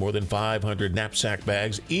giving out more than 500 knapsack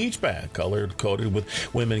bags, each bag color-coded with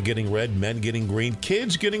women getting red, men getting green,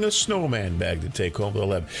 kids getting a snowman bag to take home.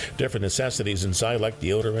 They'll have different necessities inside like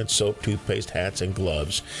deodorant, soap, toothpaste, hats, and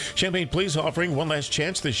gloves. Champaign Police offering one last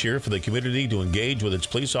chance this year for the community to engage with its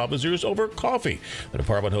police officers over coffee. The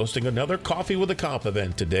department hosting another Coffee with a Cop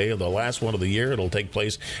event today, the last one of the year. It'll take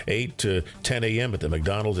place 8 to 10 a.m. at the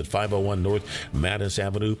McDonald's at 501 North Mattis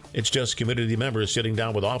Avenue. It's just community members sitting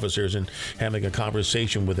down with officers and having a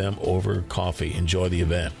conversation with them over coffee. Enjoy the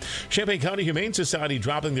event. Champaign County Humane Society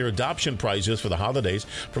dropping their adoption prices for the holidays.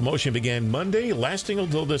 Promotion began Monday, lasting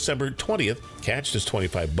until December 20th. Catch just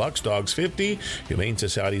 $25, dogs $50. Humane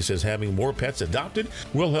Society says having more pets adopted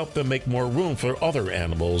will help them make more room for other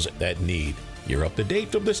animals that need. You're up to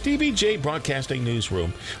date from the Stevie Jay Broadcasting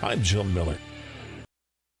Newsroom. I'm Jim Miller.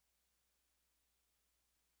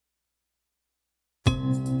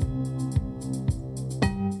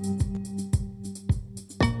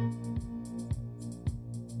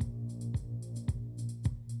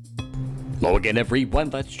 Hello again, everyone.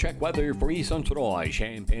 Let's check weather for East Central.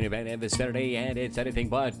 Champaign event and vicinity, and it's anything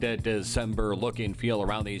but December look and feel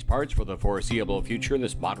around these parts for the foreseeable future.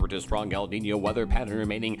 This moderate to strong El Nino weather pattern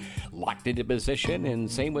remaining locked into position, and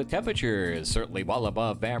same with temperatures. Certainly well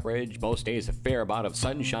above average. Most days a fair amount of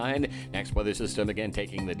sunshine. Next weather system again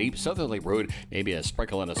taking the deep southerly route. Maybe a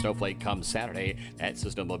sprinkle and a snowflake come Saturday. That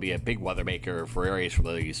system will be a big weather maker for areas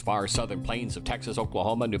from these far southern plains of Texas,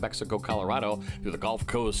 Oklahoma, New Mexico, Colorado, through the Gulf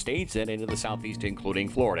Coast states and into the southeast, including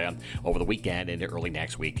Florida, over the weekend and early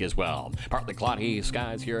next week as well. Partly cloudy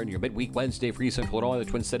skies here in your midweek Wednesday for East Central Illinois. The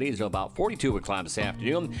Twin Cities, about 42 with clouds this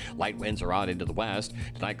afternoon. Light winds are out into the west.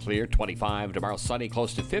 Tonight clear, 25. Tomorrow sunny,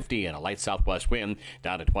 close to 50, and a light southwest wind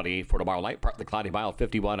down to 28 for tomorrow night. Partly cloudy, mild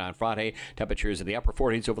 51 on Friday. Temperatures in the upper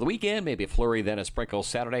 40s over the weekend. Maybe a flurry, then a sprinkle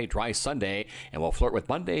Saturday, dry Sunday, and we'll flirt with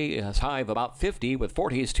Monday, a high of about 50 with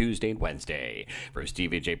 40s Tuesday and Wednesday. For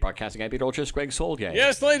Stevie Jay Broadcasting, I'm Peter Olchis, Greg Solgay.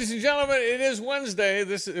 Yes, ladies and gentlemen, it is Wednesday.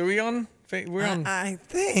 Are we on? We're on. I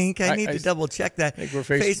think I need to double check that. I think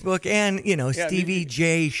we're Facebook and Stevie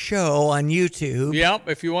J Show on YouTube. Yep,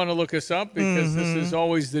 if you want to look us up, because this is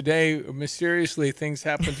always the day mysteriously things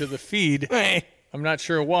happen to the feed. I'm not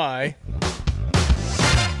sure why.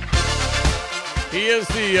 He is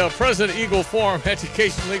the President Eagle Forum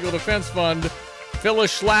Education Legal Defense Fund,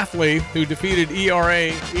 Phyllis Schlafly, who defeated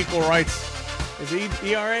ERA, Equal Rights. Is it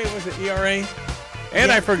ERA? Was it ERA? And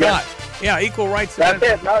I forgot. Yeah, Equal Rights. That's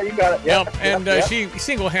it. No, you got it. Yep. And she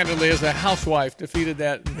single-handedly, as a housewife, defeated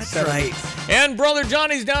that. That's right. And Brother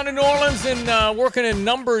Johnny's down in New Orleans and working in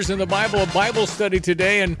Numbers in the Bible, a Bible study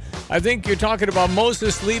today. And I think you're talking about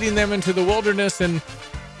Moses leading them into the wilderness, and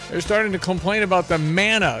they're starting to complain about the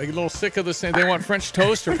manna. A little sick of the same. They want French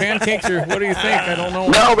toast or pancakes, or what do you think? I don't know.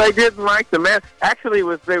 No, they didn't like the manna. Actually,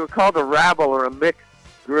 they were called a rabble or a mixed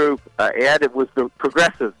group, Ed, it was the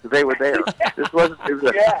progressives. They were there. This wasn't. They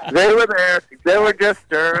were there. They were just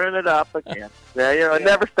stirring it up again. It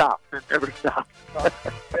never stopped. It never stopped. That's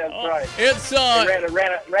right. It's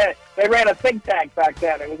they ran a think tank back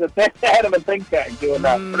then. It was the head of a think tank doing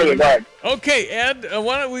that. Pretty hard. Okay, Ed,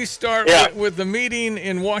 why don't we start with the meeting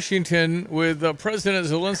in Washington with President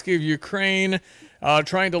Zelensky of Ukraine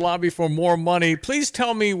trying to lobby for more money. Please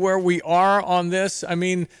tell me where we are on this. I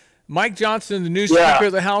mean, Mike Johnson, the new Speaker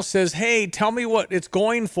of the House, says, hey, tell me what it's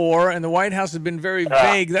going for, and the White House has been very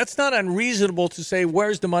vague. That's not unreasonable to say,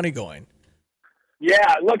 where's the money going?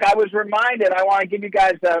 Yeah, look, I was reminded, I want to give you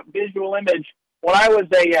guys a visual image. When I was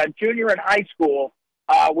a junior in high school,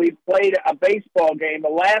 we played a baseball game, the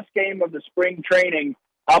last game of the spring training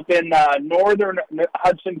up in northern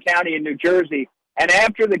Hudson County in New Jersey. And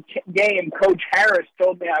after the game, Coach Harris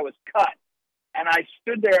told me I was cut. And I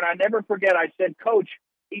stood there, and I never forget, I said, Coach,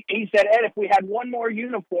 he said, Ed, if we had one more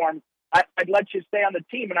uniform, I'd let you stay on the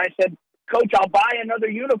team. And I said, Coach, I'll buy another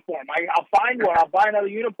uniform. I'll find one. I'll buy another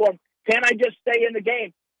uniform. Can I just stay in the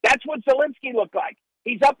game? That's what Zelensky looked like.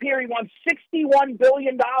 He's up here. He wants $61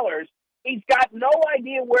 billion. He's got no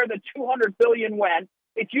idea where the $200 billion went.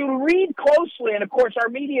 If you read closely, and of course our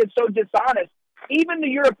media is so dishonest, even the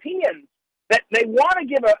Europeans, that they want to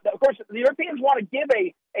give of course, the Europeans want to give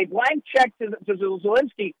a blank check to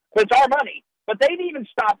Zelensky, but it's our money. But they've even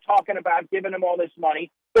stopped talking about giving him all this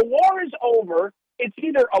money. The war is over. It's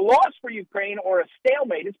either a loss for Ukraine or a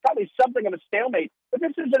stalemate. It's probably something of a stalemate. But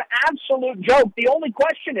this is an absolute joke. The only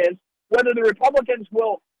question is whether the Republicans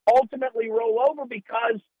will ultimately roll over,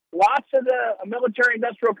 because lots of the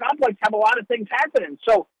military-industrial complex have a lot of things happening.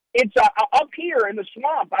 So it's up here in the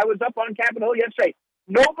swamp. I was up on Capitol Hill yesterday.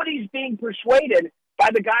 Nobody's being persuaded by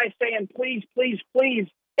the guy saying, please, please, please.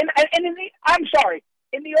 And I'm sorry,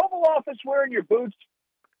 in the Oval Office wearing your boots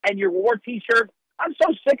and your war T-shirt, I'm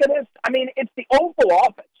so sick of this. I mean, it's the Oval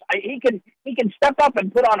Office. He can step up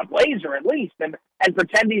and put on a blazer at least and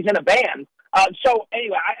pretend he's in a band. So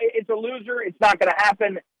anyway, it's a loser. It's not going to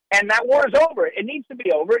happen. And that war is over. It needs to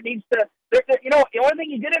be over. It needs to, the only thing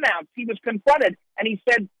he did announce, he was confronted and he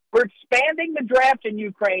said, we're expanding the draft in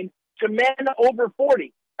Ukraine to men over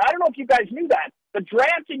 40. I don't know if you guys knew that. The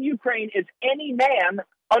draft in Ukraine is any man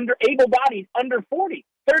able-bodied under 40.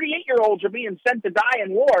 38-year-olds are being sent to die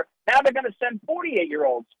in war. Now they're going to send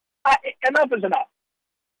 48-year-olds. Enough is enough.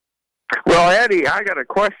 Well, Eddie, I got a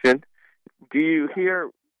question. Do you hear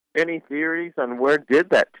any theories on where did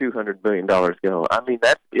that $200 billion go? I mean,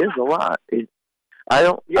 that is a lot. I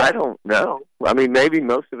don't know. I mean, maybe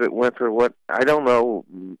most of it went for what, I don't know.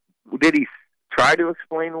 Did he try to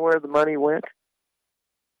explain where the money went?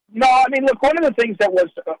 No, I mean, look, one of the things that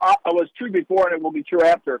was true before and it will be true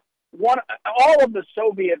after, all of the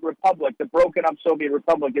Soviet Republic, the broken up Soviet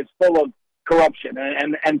Republic, is full of corruption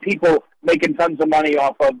and people making tons of money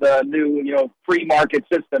off of the new, free market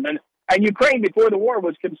system. And Ukraine before the war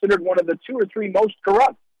was considered one of the 2 or 3 most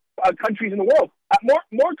corrupt countries in the world,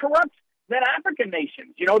 more corrupt than African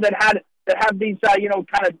nations, that have these,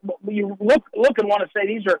 kind of, you look and want to say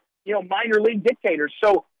these are, minor league dictators.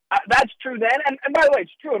 So that's true then. And by the way,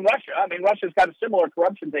 it's true in Russia. I mean, Russia's got a similar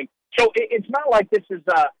corruption thing. So it's not like this is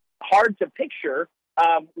hard to picture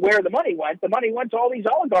where the money went. The money went to all these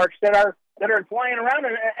oligarchs that are flying around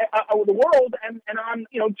the world and on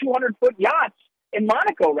 200-foot yachts in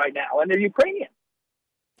Monaco right now, and they're Ukrainian.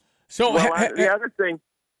 So the other thing,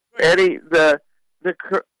 Eddie, the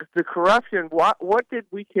corruption. What did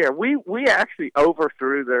we care? We actually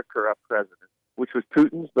overthrew their corrupt president, which was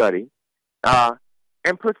Putin's buddy,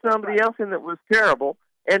 and put somebody else in that was terrible,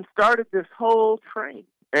 and started this whole train.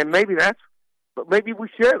 And maybe we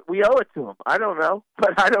should. We owe it to them. I don't know,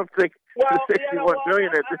 but I don't think the $61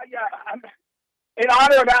 billion. In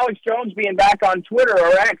honor of Alex Jones being back on Twitter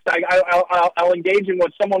or X, I'll engage in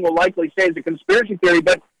what someone will likely say is a conspiracy theory.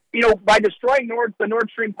 But by destroying the Nord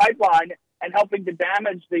Stream pipeline and helping to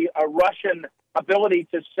damage the Russian ability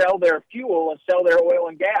to sell their fuel, sell their oil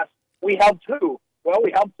and gas, we helped who? Well,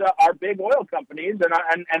 we helped our big oil companies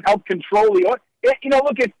and helped control the oil.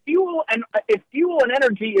 Look, if fuel and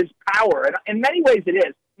energy is power, and in many ways it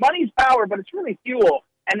is. Money's power, but it's really fuel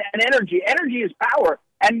and energy. Energy is power.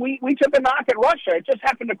 And we took a knock at Russia. It just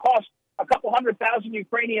happened to cost a couple 100,000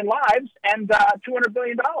 Ukrainian lives and $200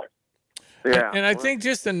 billion. Yeah. And I think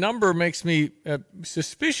just the number makes me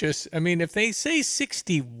suspicious. I mean, if they say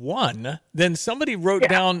 61, then somebody wrote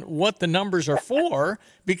down what the numbers are for,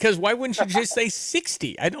 because why wouldn't you just say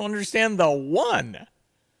 60? I don't understand the 1.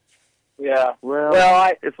 Yeah.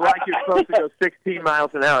 Well, it's like you're supposed to go 16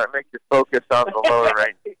 miles an hour. It makes you focus on the lower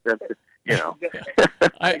range.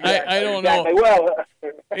 I don't know. Well,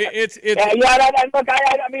 Look,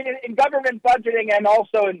 I mean, in government budgeting and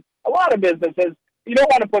also in a lot of businesses, you don't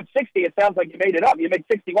want to put 60. It sounds like you made it up. You make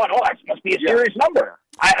 61. Oh, that must be a serious number.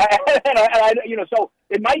 So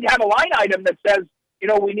it might have a line item that says,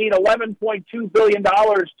 we need $11.2 billion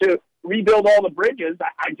to rebuild all the bridges.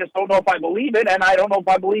 I just don't know if I believe it, and I don't know if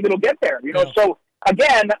I believe it'll get there. So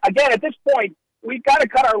again, at this point, we've got to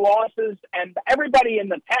cut our losses, and everybody in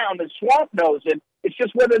the town, the swamp knows it. It's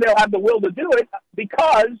just whether they'll have the will to do it,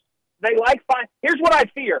 because they here's what I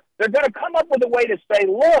fear. They're going to come up with a way to say,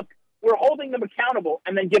 look, we're holding them accountable,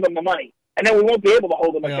 and then give them the money. And then we won't be able to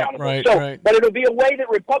hold them accountable. But it'll be a way that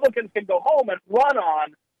Republicans can go home and run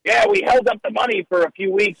on, we held up the money for a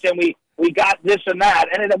few weeks, and we got this and that,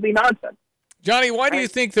 and it'll be nonsense. Johnny, why do you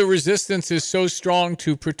think the resistance is so strong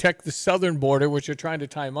to protect the southern border, which you're trying to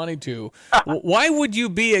tie money to? Why would you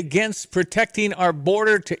be against protecting our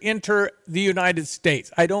border to enter the United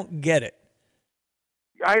States? I don't get it.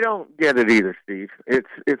 I don't get it either, Steve.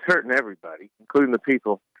 It's hurting everybody, including the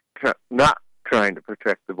people not trying to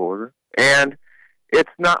protect the border. And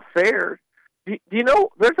it's not fair.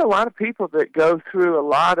 There's a lot of people that go through a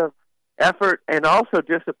lot of effort and also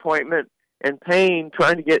disappointment and pain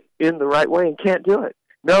trying to get in the right way and can't do it.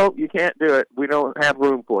 No, you can't do it. We don't have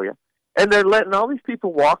room for you. And they're letting all these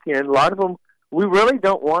people walk in. A lot of them, we really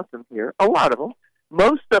don't want them here. A lot of them.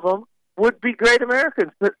 Most of them would be great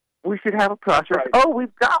Americans, but we should have a process. Right. Oh,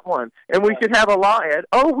 we've got one. And we should have a law, Ed.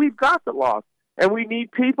 Oh, we've got the laws. And we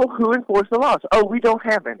need people who enforce the laws. Oh, we don't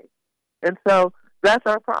have any. And so that's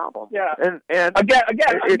our problem. Yeah. And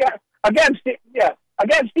again,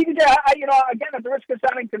 Stevie Jay, again, at the risk of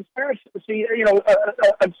sounding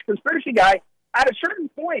a conspiracy guy, at a certain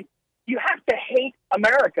point, you have to hate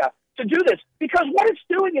America to do this, because what it's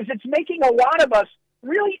doing is it's making a lot of us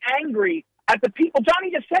really angry at the people.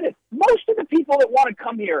 Johnny just said it. Most of the people that want to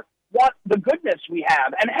come here want the goodness we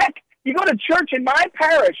have. And heck, you go to church in my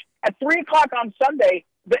parish at 3 o'clock on Sunday,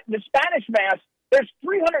 the Spanish Mass, there's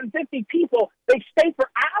 350 people. They stay for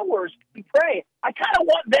hours and pray. I kind of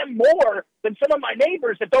want them more than some of my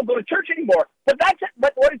neighbors that don't go to church anymore.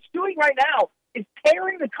 But what it's doing right now is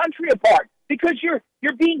tearing the country apart, because you're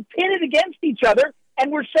being pitted against each other,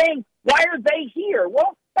 and we're saying, why are they here?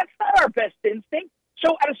 Well, that's not our best instinct.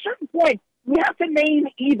 So at a certain point, we have to name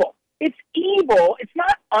evil. It's evil. It's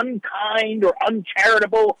not unkind or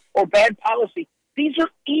uncharitable or bad policy. These are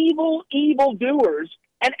evil doers.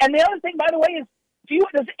 And the other thing, by the way, is,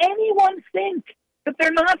 does anyone think that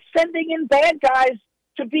they're not sending in bad guys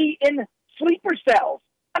to be in sleeper cells?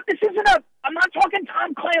 I'm not talking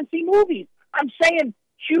Tom Clancy movies. I'm saying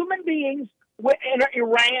human beings in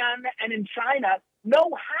Iran and in China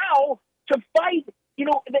know how to fight.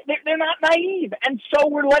 They're not naive. And so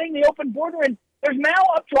we're letting the open border in. There's now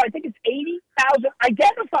up to, I think it's 80,000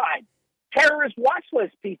 identified terrorist watch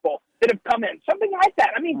list people that have come in. Something like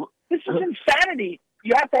that. I mean, this is insanity.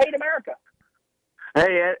 You have to hate America.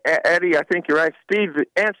 Hey, Eddie, I think you're right. Steve, to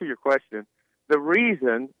answer your question, the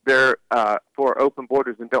reason they're for open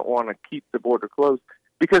borders and don't want to keep the border closed,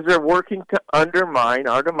 because they're working to undermine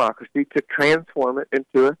our democracy, to transform it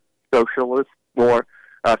into a socialist, more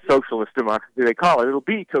socialist democracy, they call it. It'll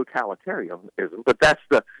be totalitarianism, but that's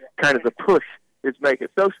the kind of the push is make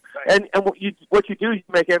it social. And what you do is you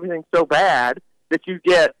make everything so bad that you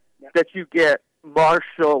get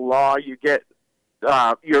martial law, you get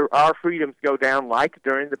our freedoms go down, like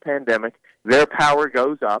during the pandemic. Their power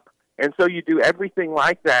goes up, and so you do everything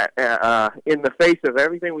like that in the face of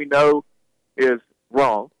everything we know is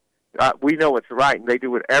wrong. We know it's right, and they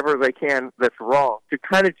do whatever they can that's wrong to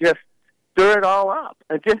kind of just stir it all up.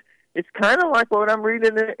 And it's kind of like what I'm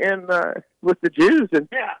reading in with the Jews, and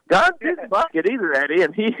God didn't like it either, Eddie,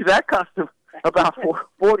 and that cost him about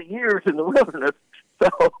 40 years in the wilderness. So.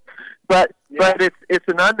 But it's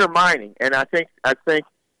an undermining, and I think I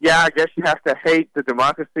guess you have to hate the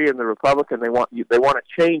democracy and the Republican. They want to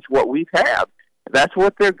change what we've had. That's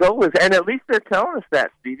what their goal is, and at least they're telling us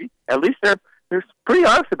that, Stevie. At least they're pretty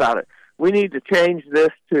honest about it. We need to change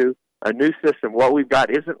this to a new system. What we've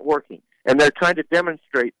got isn't working, and they're trying to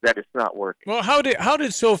demonstrate that it's not working. Well, how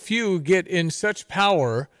did so few get in such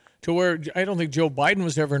power to where I don't think Joe Biden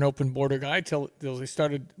was ever an open border guy till they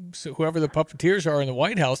started, whoever the puppeteers are in the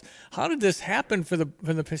White House. How did this happen from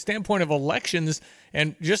the standpoint of elections,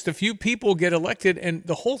 and just a few people get elected and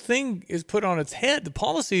the whole thing is put on its head, the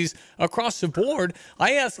policies across the board?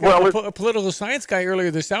 I asked a political science guy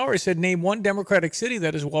earlier this hour, I said, name one Democratic city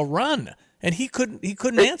that is well run, and he couldn't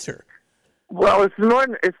answer. Well, it's more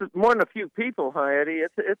than a few people, huh, Eddie?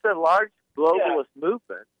 It's a large globalist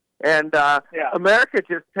movement. And America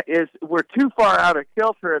we're too far out of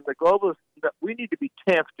kilter, and the globalists, we need to be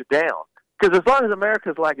tamped down Because as long as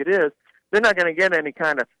America's like it is, they're not going to get any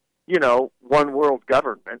kind of, one world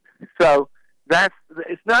government. So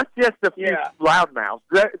it's not just a few loudmouths.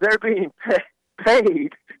 They're being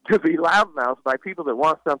paid to be loudmouths by people that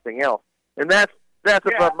want something else. And that's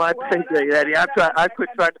above my pay grade, Eddie. I quit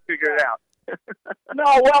trying to figure it out. No,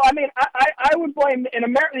 well, I mean, I would blame,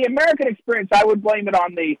 the American experience, I would blame it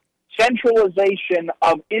on the centralization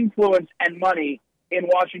of influence and money in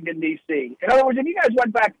Washington, D.C. In other words, if you guys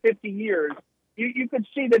went back 50 years, you could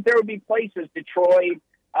see that there would be places, Detroit,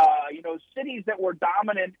 cities that were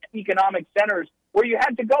dominant economic centers where you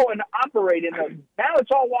had to go and operate in those. Now it's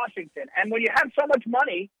all Washington. And when you have so much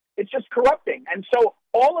money, it's just corrupting. And so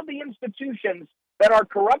all of the institutions that are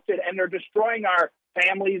corrupted and they're destroying our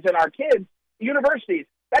families and our kids, universities,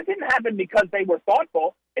 that didn't happen because they were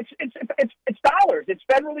thoughtful. It's dollars. It's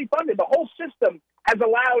federally funded. The whole system has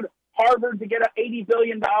allowed Harvard to get an $80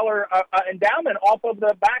 billion endowment off of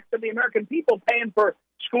the backs of the American people paying for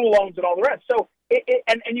school loans and all the rest. So,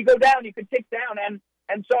 and you go down, you can tick down.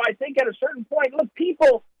 And so I think at a certain point, look,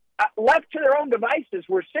 people left to their own devices,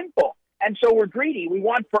 we're simple. And so we're greedy. We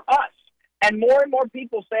want for us. And more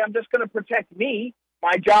people say, I'm just going to protect me,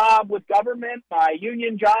 my job with government, my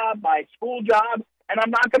union job, my school job, and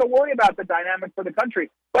I'm not going to worry about the dynamic for the country.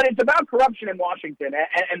 But it's about corruption in Washington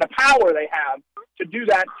and the power they have to do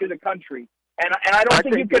that to the country. And I don't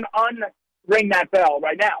think you can unring that bell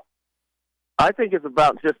right now. I think it's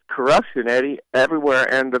about just corruption, Eddie, everywhere.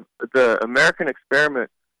 And the American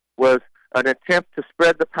experiment was an attempt to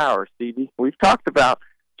spread the power, Stevie. We've talked about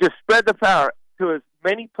just spread the power to as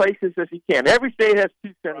many places as you can. Every state has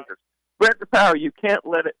 2 senators. Spread the power. You can't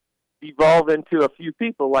let it devolve into a few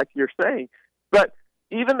people like you're saying. But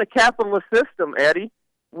even the capitalist system, Eddie,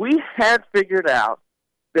 we had figured out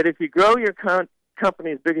that if you grow your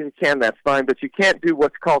company as big as you can, that's fine, but you can't do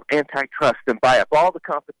what's called antitrust and buy up all the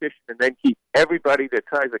competition and then keep everybody that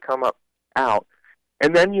tries to come up out.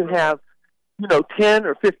 And then you have, 10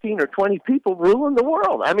 or 15 or 20 people ruling the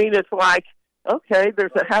world. I mean, it's like, okay,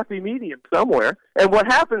 there's a happy medium somewhere. And what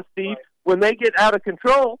happens, Steve, when they get out of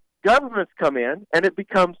control, governments come in and it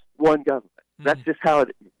becomes one government. That's just how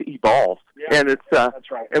it evolves. Yeah, and it's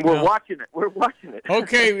that's right. And we're watching it. We're watching it.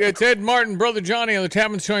 Okay, it's Ed Martin, Brother Jonny on the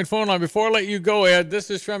Tapman's Joint phone line. Before I let you go, Ed,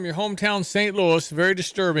 this is from your hometown, St. Louis. Very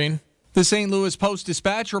disturbing. The St. Louis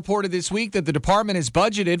Post-Dispatch reported this week that the department is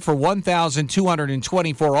budgeted for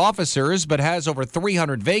 1,224 officers, but has over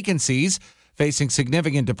 300 vacancies, facing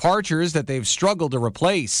significant departures that they've struggled to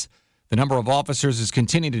replace. The number of officers has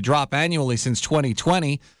continued to drop annually since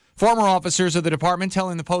 2020. Former officers of the department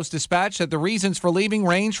telling the Post-Dispatch that the reasons for leaving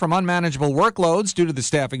range from unmanageable workloads due to the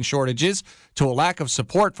staffing shortages to a lack of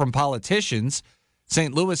support from politicians.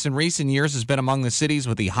 St. Louis in recent years has been among the cities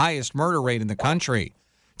with the highest murder rate in the country.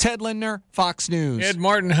 Ted Lindner, Fox News. Ed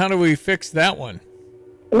Martin, how do we fix that one?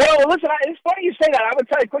 Well, listen, it's funny you say that. I would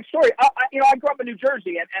tell you a quick story. I grew up in New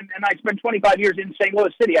Jersey, and I spent 25 years in St.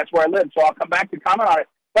 Louis City. That's where I live, so I'll come back to comment on it.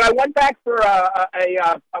 But I went back for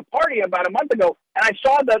a party about a month ago, and I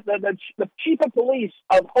saw the chief of police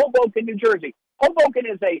of Hoboken, New Jersey. Hoboken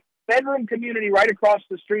is a bedroom community right across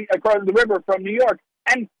the street, across the river from New York,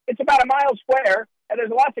 and it's about a mile square, and there's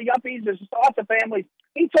lots of yuppies, there's lots of families.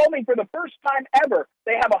 He told me for the first time ever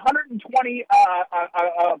they have 120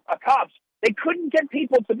 cops. They couldn't get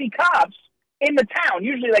people to be cops in the town.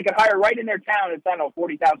 Usually they could hire right in their town. It's,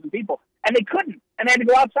 40,000 people. And they couldn't. And they had to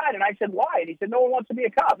go outside. And I said, why? And he said, no one wants to be a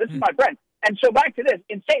cop. This is my friend. And so back to this.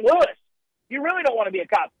 In St. Louis, you really don't want to be a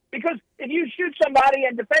cop. Because if you shoot somebody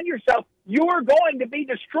and defend yourself, you're going to be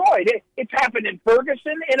destroyed. It's happened in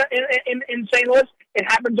Ferguson, in St. Louis. It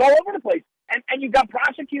happens all over the place. And you've got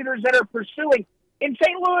prosecutors that are pursuing. In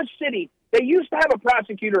St. Louis City, they used to have a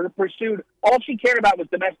prosecutor who pursued, all she cared about was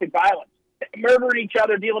domestic violence. Murdering each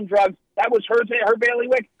other, dealing drugs. That was her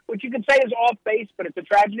bailiwick, which you could say is off base, but it's a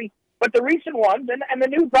tragedy. But the recent ones, and the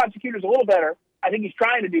new prosecutor's a little better. I think he's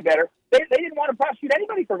trying to do better. They didn't want to prosecute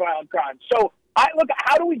anybody for violent crimes. So, look,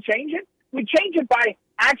 how do we change it? We change it by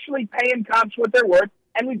actually paying cops what they're worth,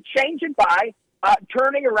 and we change it by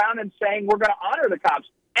turning around and saying we're going to honor the cops.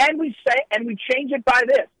 And we change it by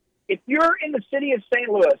this. If you're in the city of St.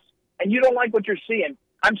 Louis and you don't like what you're seeing,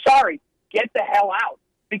 I'm sorry, get the hell out.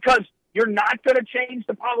 Because you're not going to change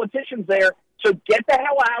the politicians there. So get the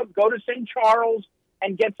hell out, go to St. Charles,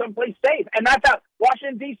 and get someplace safe. And that's how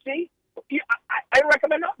Washington, D.C., I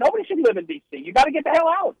recommend nobody should live in D.C. You got to get the hell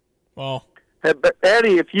out. Well, but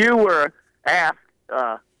Eddie, if you were asked,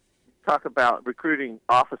 talk about recruiting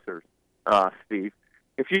officers, Steve,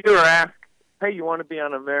 if you were asked, hey, you want to be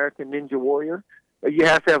on American Ninja Warrior? You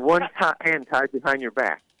have to have one hand tied behind your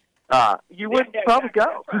back. you wouldn't probably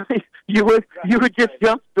go. you would just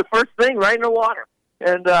jump the first thing right in the water,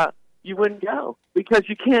 and you wouldn't go because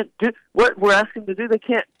you can't do what we're asking them to do. They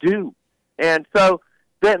can't do, and so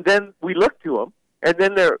then we look to them, and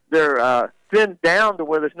then they're thinned down to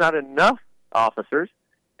where there's not enough officers,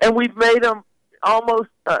 and we've made them almost.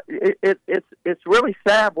 It's really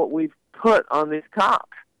sad what we've put on these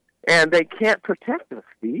cops, and they can't protect us,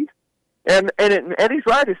 Steve. And Eddie's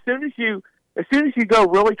right. As soon as you go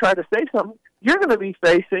really try to say something, you're going to be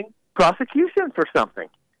facing prosecution for something.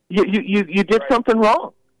 You did something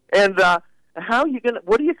wrong, and how are you going to?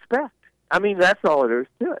 What do you expect? I mean, that's all it is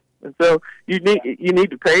to it. And so you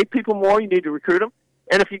need to pay people more. You need to recruit them,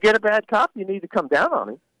 and if you get a bad cop, you need to come down on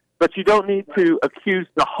him. But you don't need to accuse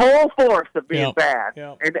the whole force of being bad,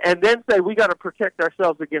 and then say we got to protect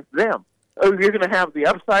ourselves against them. Oh, you're going to have the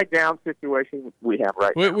upside down situation we have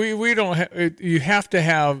right now. We don't. You have to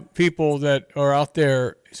have people that are out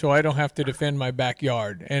there, so I don't have to defend my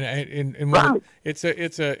backyard. And right. It's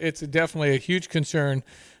definitely a huge concern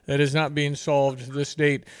that is not being solved to this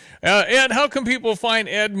date. Ed, how can people find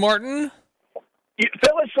Ed Martin?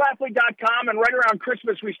 PhyllisSchlafly.com, and right around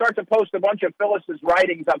Christmas we start to post a bunch of Phyllis's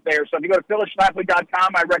writings up there. So if you go to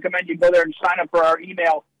PhyllisSchlafly.com, I recommend you go there and sign up for our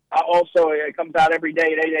email. Also, it comes out every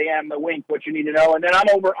day at 8 a.m., the wink, what you need to know. And then I'm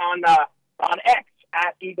over on X,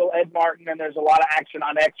 at Eagle Ed Martin, and there's a lot of action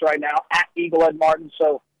on X right now, at Eagle Ed Martin.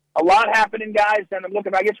 So a lot happening, guys. And I'm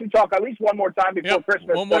looking, I guess we talk at least one more time before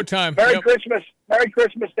Christmas. One more time. Merry Christmas. Merry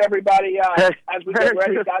Christmas to everybody as we get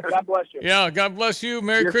ready. God bless you. Yeah, God bless you.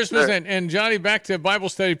 Merry Christmas. And Johnny, back to Bible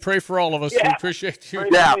study. Pray for all of us. Yeah. We appreciate you.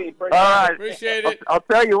 Yeah. All right. Appreciate it. I'll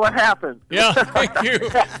tell you what happened. Yeah, thank you.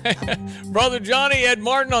 Brother Johnny, Ed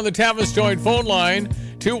Martin on the Tavis Joint phone line.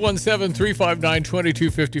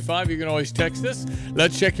 217-359-2255. You can always text us.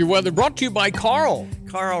 Let's check your weather. Brought to you by Carl.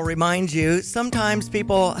 Carl reminds you, sometimes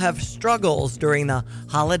people have struggles during the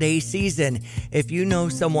holiday season. If you know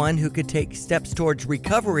someone who could take steps towards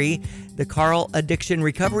recovery, the Carl Addiction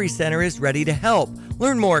Recovery Center is ready to help.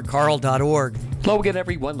 Learn more at carl.org. Hello again,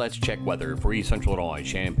 everyone. Let's check weather for East Central Illinois.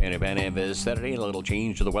 Champaign-Urbana Saturday. A little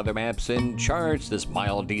change to the weather maps and charts. This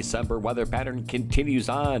mild December weather pattern continues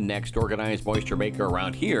on. Next organized moisture maker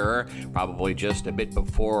around here, probably just a bit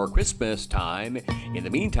before Christmas time. In the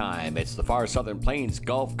meantime, it's the far southern plains,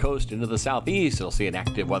 Gulf Coast into the southeast. You'll see an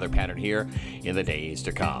active weather pattern here in the days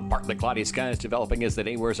to come. Partly cloudy skies developing as the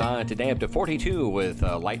day wears on. Today up to 42 with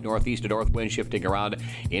light northeast to north wind shifting around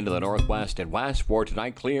into the northwest and west. For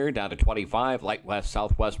tonight, clear down to 25. Light west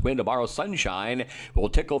southwest wind. Tomorrow, sunshine will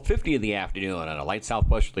tickle 50 in the afternoon and a light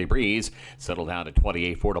southwesterly breeze. Settle down to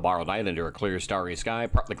 28 for tomorrow night under a clear starry sky.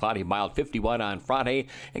 Partly cloudy, mild 51 on Friday.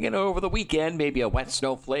 Again, over the weekend, maybe a wet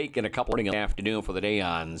snowflake and a couple in the afternoon for the day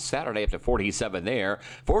on Saturday up to 47 there.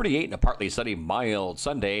 48 and a partly sunny, mild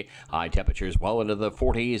Sunday. High temperatures well into the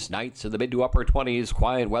 40s. Nights in the mid to upper 20s.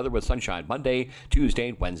 Quiet weather with sunshine Monday, Tuesday,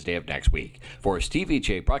 and Wednesday of next week. For Stevie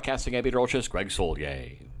Jay Broadcasting, Abby Dolchus, Greg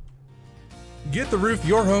Solier. Get the roof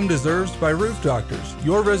your home deserves by Roof Doctors,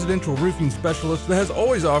 your residential roofing specialist that has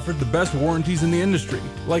always offered the best warranties in the industry,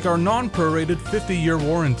 like our non-prorated 50-year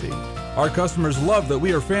warranty. Our customers love that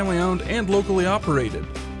we are family-owned and locally operated.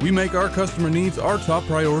 We make our customer needs our top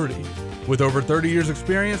priority. With over 30 years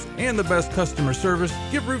experience and the best customer service,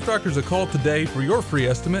 give Roof Doctors a call today for your free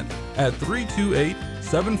estimate at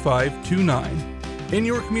 328-7529. In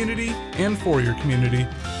your community and for your community,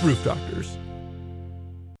 Roof Doctors.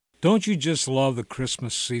 Don't you just love the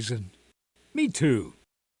Christmas season? Me too.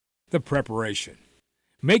 The preparation,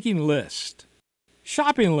 making lists,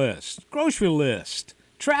 shopping lists, grocery list,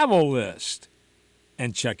 travel list,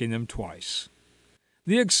 and checking them twice.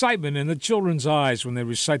 The excitement in the children's eyes when they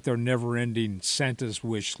recite their never-ending Santa's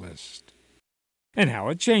wish list. And how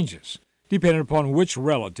it changes, depending upon which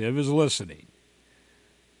relative is listening.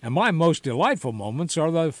 And my most delightful moments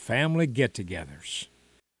are the family get-togethers.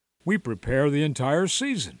 We prepare the entire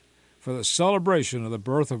season for the celebration of the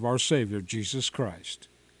birth of our Savior, Jesus Christ.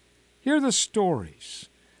 Hear the stories,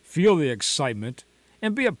 feel the excitement,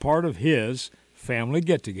 and be a part of His family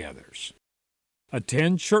get-togethers.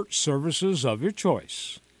 Attend church services of your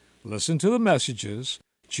choice. Listen to the messages.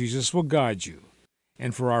 Jesus will guide you.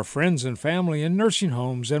 And for our friends and family in nursing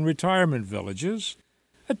homes and retirement villages,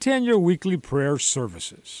 attend your weekly prayer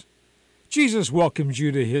services. Jesus welcomes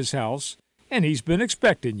you to His house, and He's been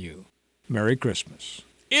expecting you. Merry Christmas.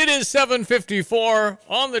 It is 7:54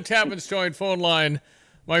 on the Tapman's Joint phone line.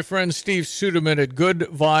 My friend Steve Suderman at Good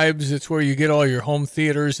Vibes. It's where you get all your home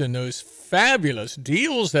theaters and those fabulous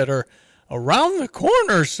deals that are around the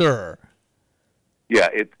corner, sir. Yeah,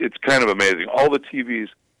 it's kind of amazing. All the TVs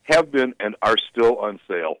have been and are still on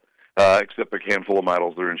sale. except a handful of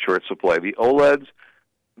models that are in short supply. The OLEDs,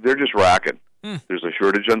 they're just rocking. There's a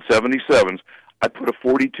shortage on 77s. I put a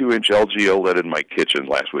 42-inch LG OLED in my kitchen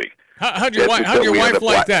last week. How'd your wife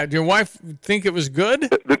like that? Did your wife think it was good?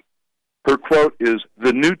 Her quote is,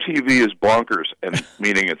 "The new TV is bonkers," and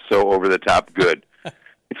meaning it's so over-the-top good.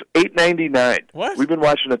 It's $8.99. What? We've been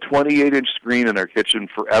watching a 28-inch screen in our kitchen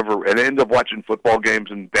forever, and end up watching football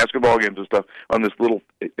games and basketball games and stuff on this little.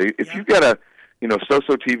 If you've got a,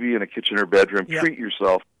 so-so TV in a kitchen or bedroom, treat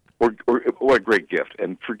yourself. Or what a great gift!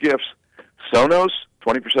 And for gifts, Sonos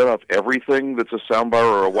 20% off everything that's a soundbar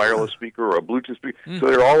or a wireless speaker or a Bluetooth speaker. So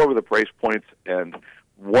they're all over the price points and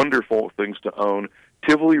wonderful things to own.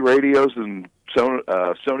 Tivoli radios and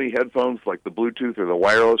Sony headphones, like the Bluetooth or the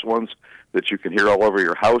wireless ones that you can hear all over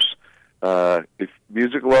your house. If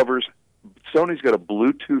music lovers, Sony's got a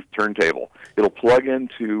Bluetooth turntable. It'll plug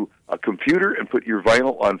into a computer and put your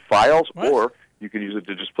vinyl on files, or you can use it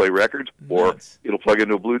to just play records, or it'll plug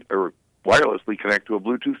into a Bluetooth or wirelessly connect to a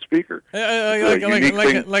Bluetooth speaker.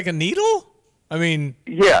 Like a needle? I mean,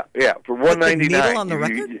 yeah. For $199, needle on the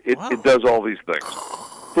record? It does all these things.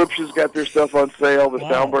 Flipsch has got their stuff on sale. The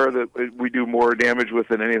soundbar that we do more damage with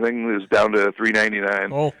than anything is down to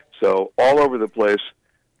 $3.99. Oh. So all over the place.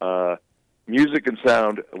 Music and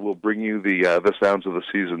sound will bring you the sounds of the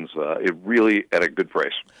seasons. It really at a good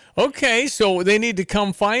price. Okay, so they need to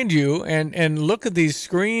come find you and look at these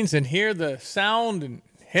screens and hear the sound and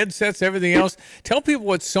headsets, everything else. Tell people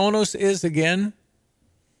what Sonos is again.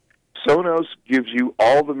 Sonos gives you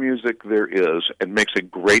all the music there is and makes a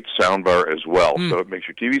great soundbar as well. So it makes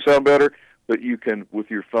your TV sound better, but you can, with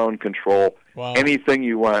your phone, control anything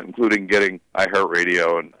you want, including getting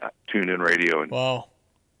iHeartRadio and TuneIn Radio. And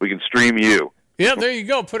we can stream you. Yeah, there you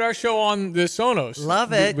go. Put our show on the Sonos.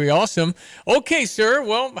 Love it. It'd be awesome. Okay, sir.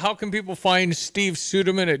 Well, how can people find Steve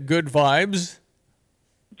Suderman at Good Vibes?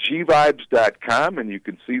 gvibes.com, and you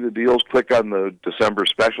can see the deals. Click on the December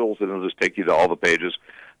specials, and it'll just take you to all the pages.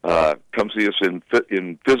 Come see us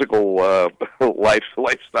in physical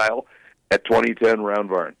lifestyle at 2010 Round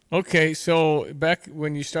Barn. Okay, so back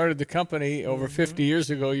when you started the company over 50 years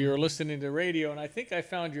ago, you were listening to radio, and I think I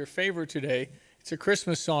found your favorite today. It's a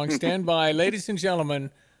Christmas song. Stand by, ladies and gentlemen.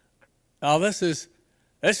 Oh, this is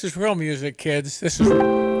real music, kids. This is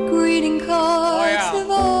greeting cards have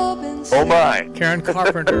all been sent. Oh my, Karen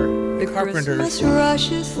Carpenter. The Christmas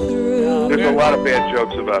rushes through. There's a lot of bad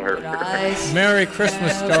jokes about her. Merry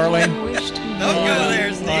Christmas, darling. Don't go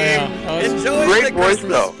there, Steve. Enjoy Great the voice,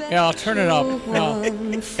 Christmas. though. Yeah, I'll turn it up. Yeah.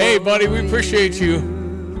 Hey, buddy, we appreciate you.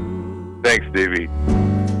 Thanks, Stevie.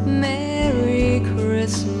 Merry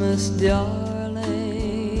Christmas, darling.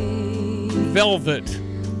 Velvet.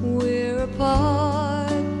 We're apart,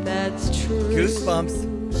 that's true. Goosebumps.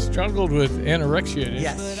 Struggled with anorexia.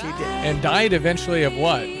 Yes, she did. And died eventually of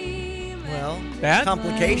what? Well, that?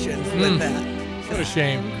 complications with that. What a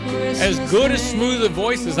shame. As good as smooth a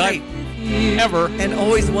voice as I've ever. And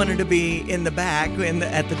always wanted to be in the back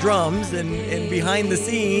at the drums and behind the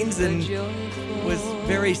scenes, and was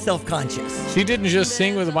very self-conscious. She didn't just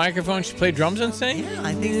sing with a microphone, she played drums and sang? Yeah,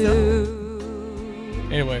 I think so.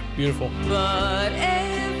 Anyway, beautiful. But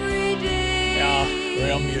every day. Yeah,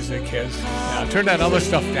 real music, kids. Yeah, turn that other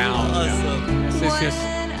stuff down. Awesome. Yeah. This is just,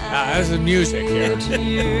 this is music here.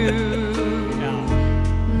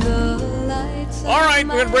 All right,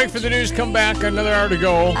 we're going to break for the news. Come back, another hour to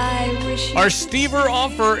go. Our Stever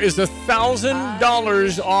offer is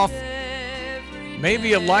 $1,000 off,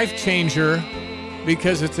 maybe a life changer,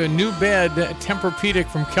 because it's a new bed, a Tempur-Pedic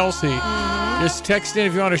from Kelsey. Just text in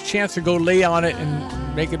if you want a chance to go lay on it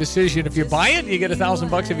and make a decision. If you buy it, you get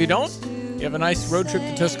 $1,000. If you don't, you have a nice road trip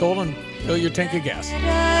to Tuscola and fill your tank of gas.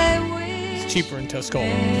 It's cheaper in Tuscola.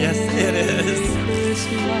 Yes, it is.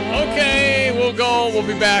 Okay, we'll go. We'll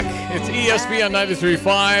be back. It's ESP on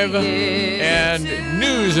 93.5 and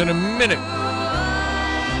news in a minute.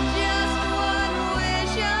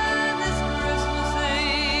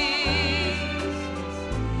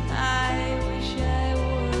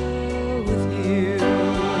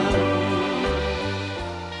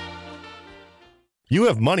 You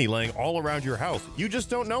have money laying all around your house. You just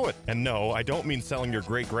don't know it. And no, I don't mean selling your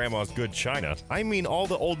great-grandma's good china. I mean all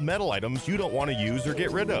the old metal items you don't want to use or get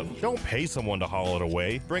rid of. Don't pay someone to haul it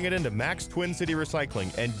away. Bring it into Max Twin City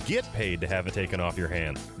Recycling and get paid to have it taken off your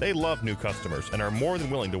hands. They love new customers and are more than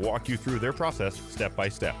willing to walk you through their process step by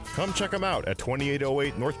step. Come check them out at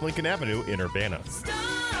 2808 North Lincoln Avenue in Urbana.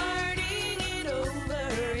 Starting it over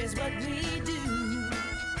is what we do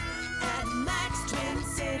at Max Twin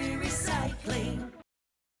City Recycling.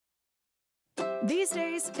 These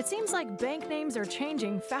days, it seems like bank names are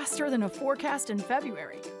changing faster than a forecast in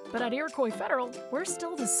February. But at Iroquois Federal, we're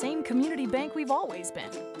still the same community bank we've always been.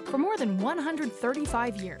 For more than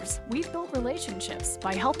 135 years, we've built relationships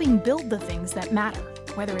by helping build the things that matter,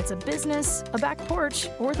 whether it's a business, a back porch,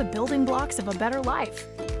 or the building blocks of a better life.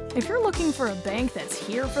 If you're looking for a bank that's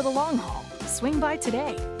here for the long haul, swing by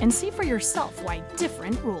today and see for yourself why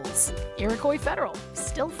different rules. Iroquois Federal,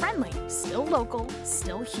 still friendly, still local,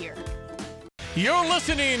 still here. You're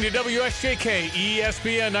listening to WSJK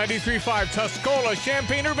ESPN 93.5 Tuscola,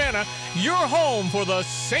 Champaign-Urbana, your home for the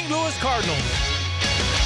St. Louis Cardinals.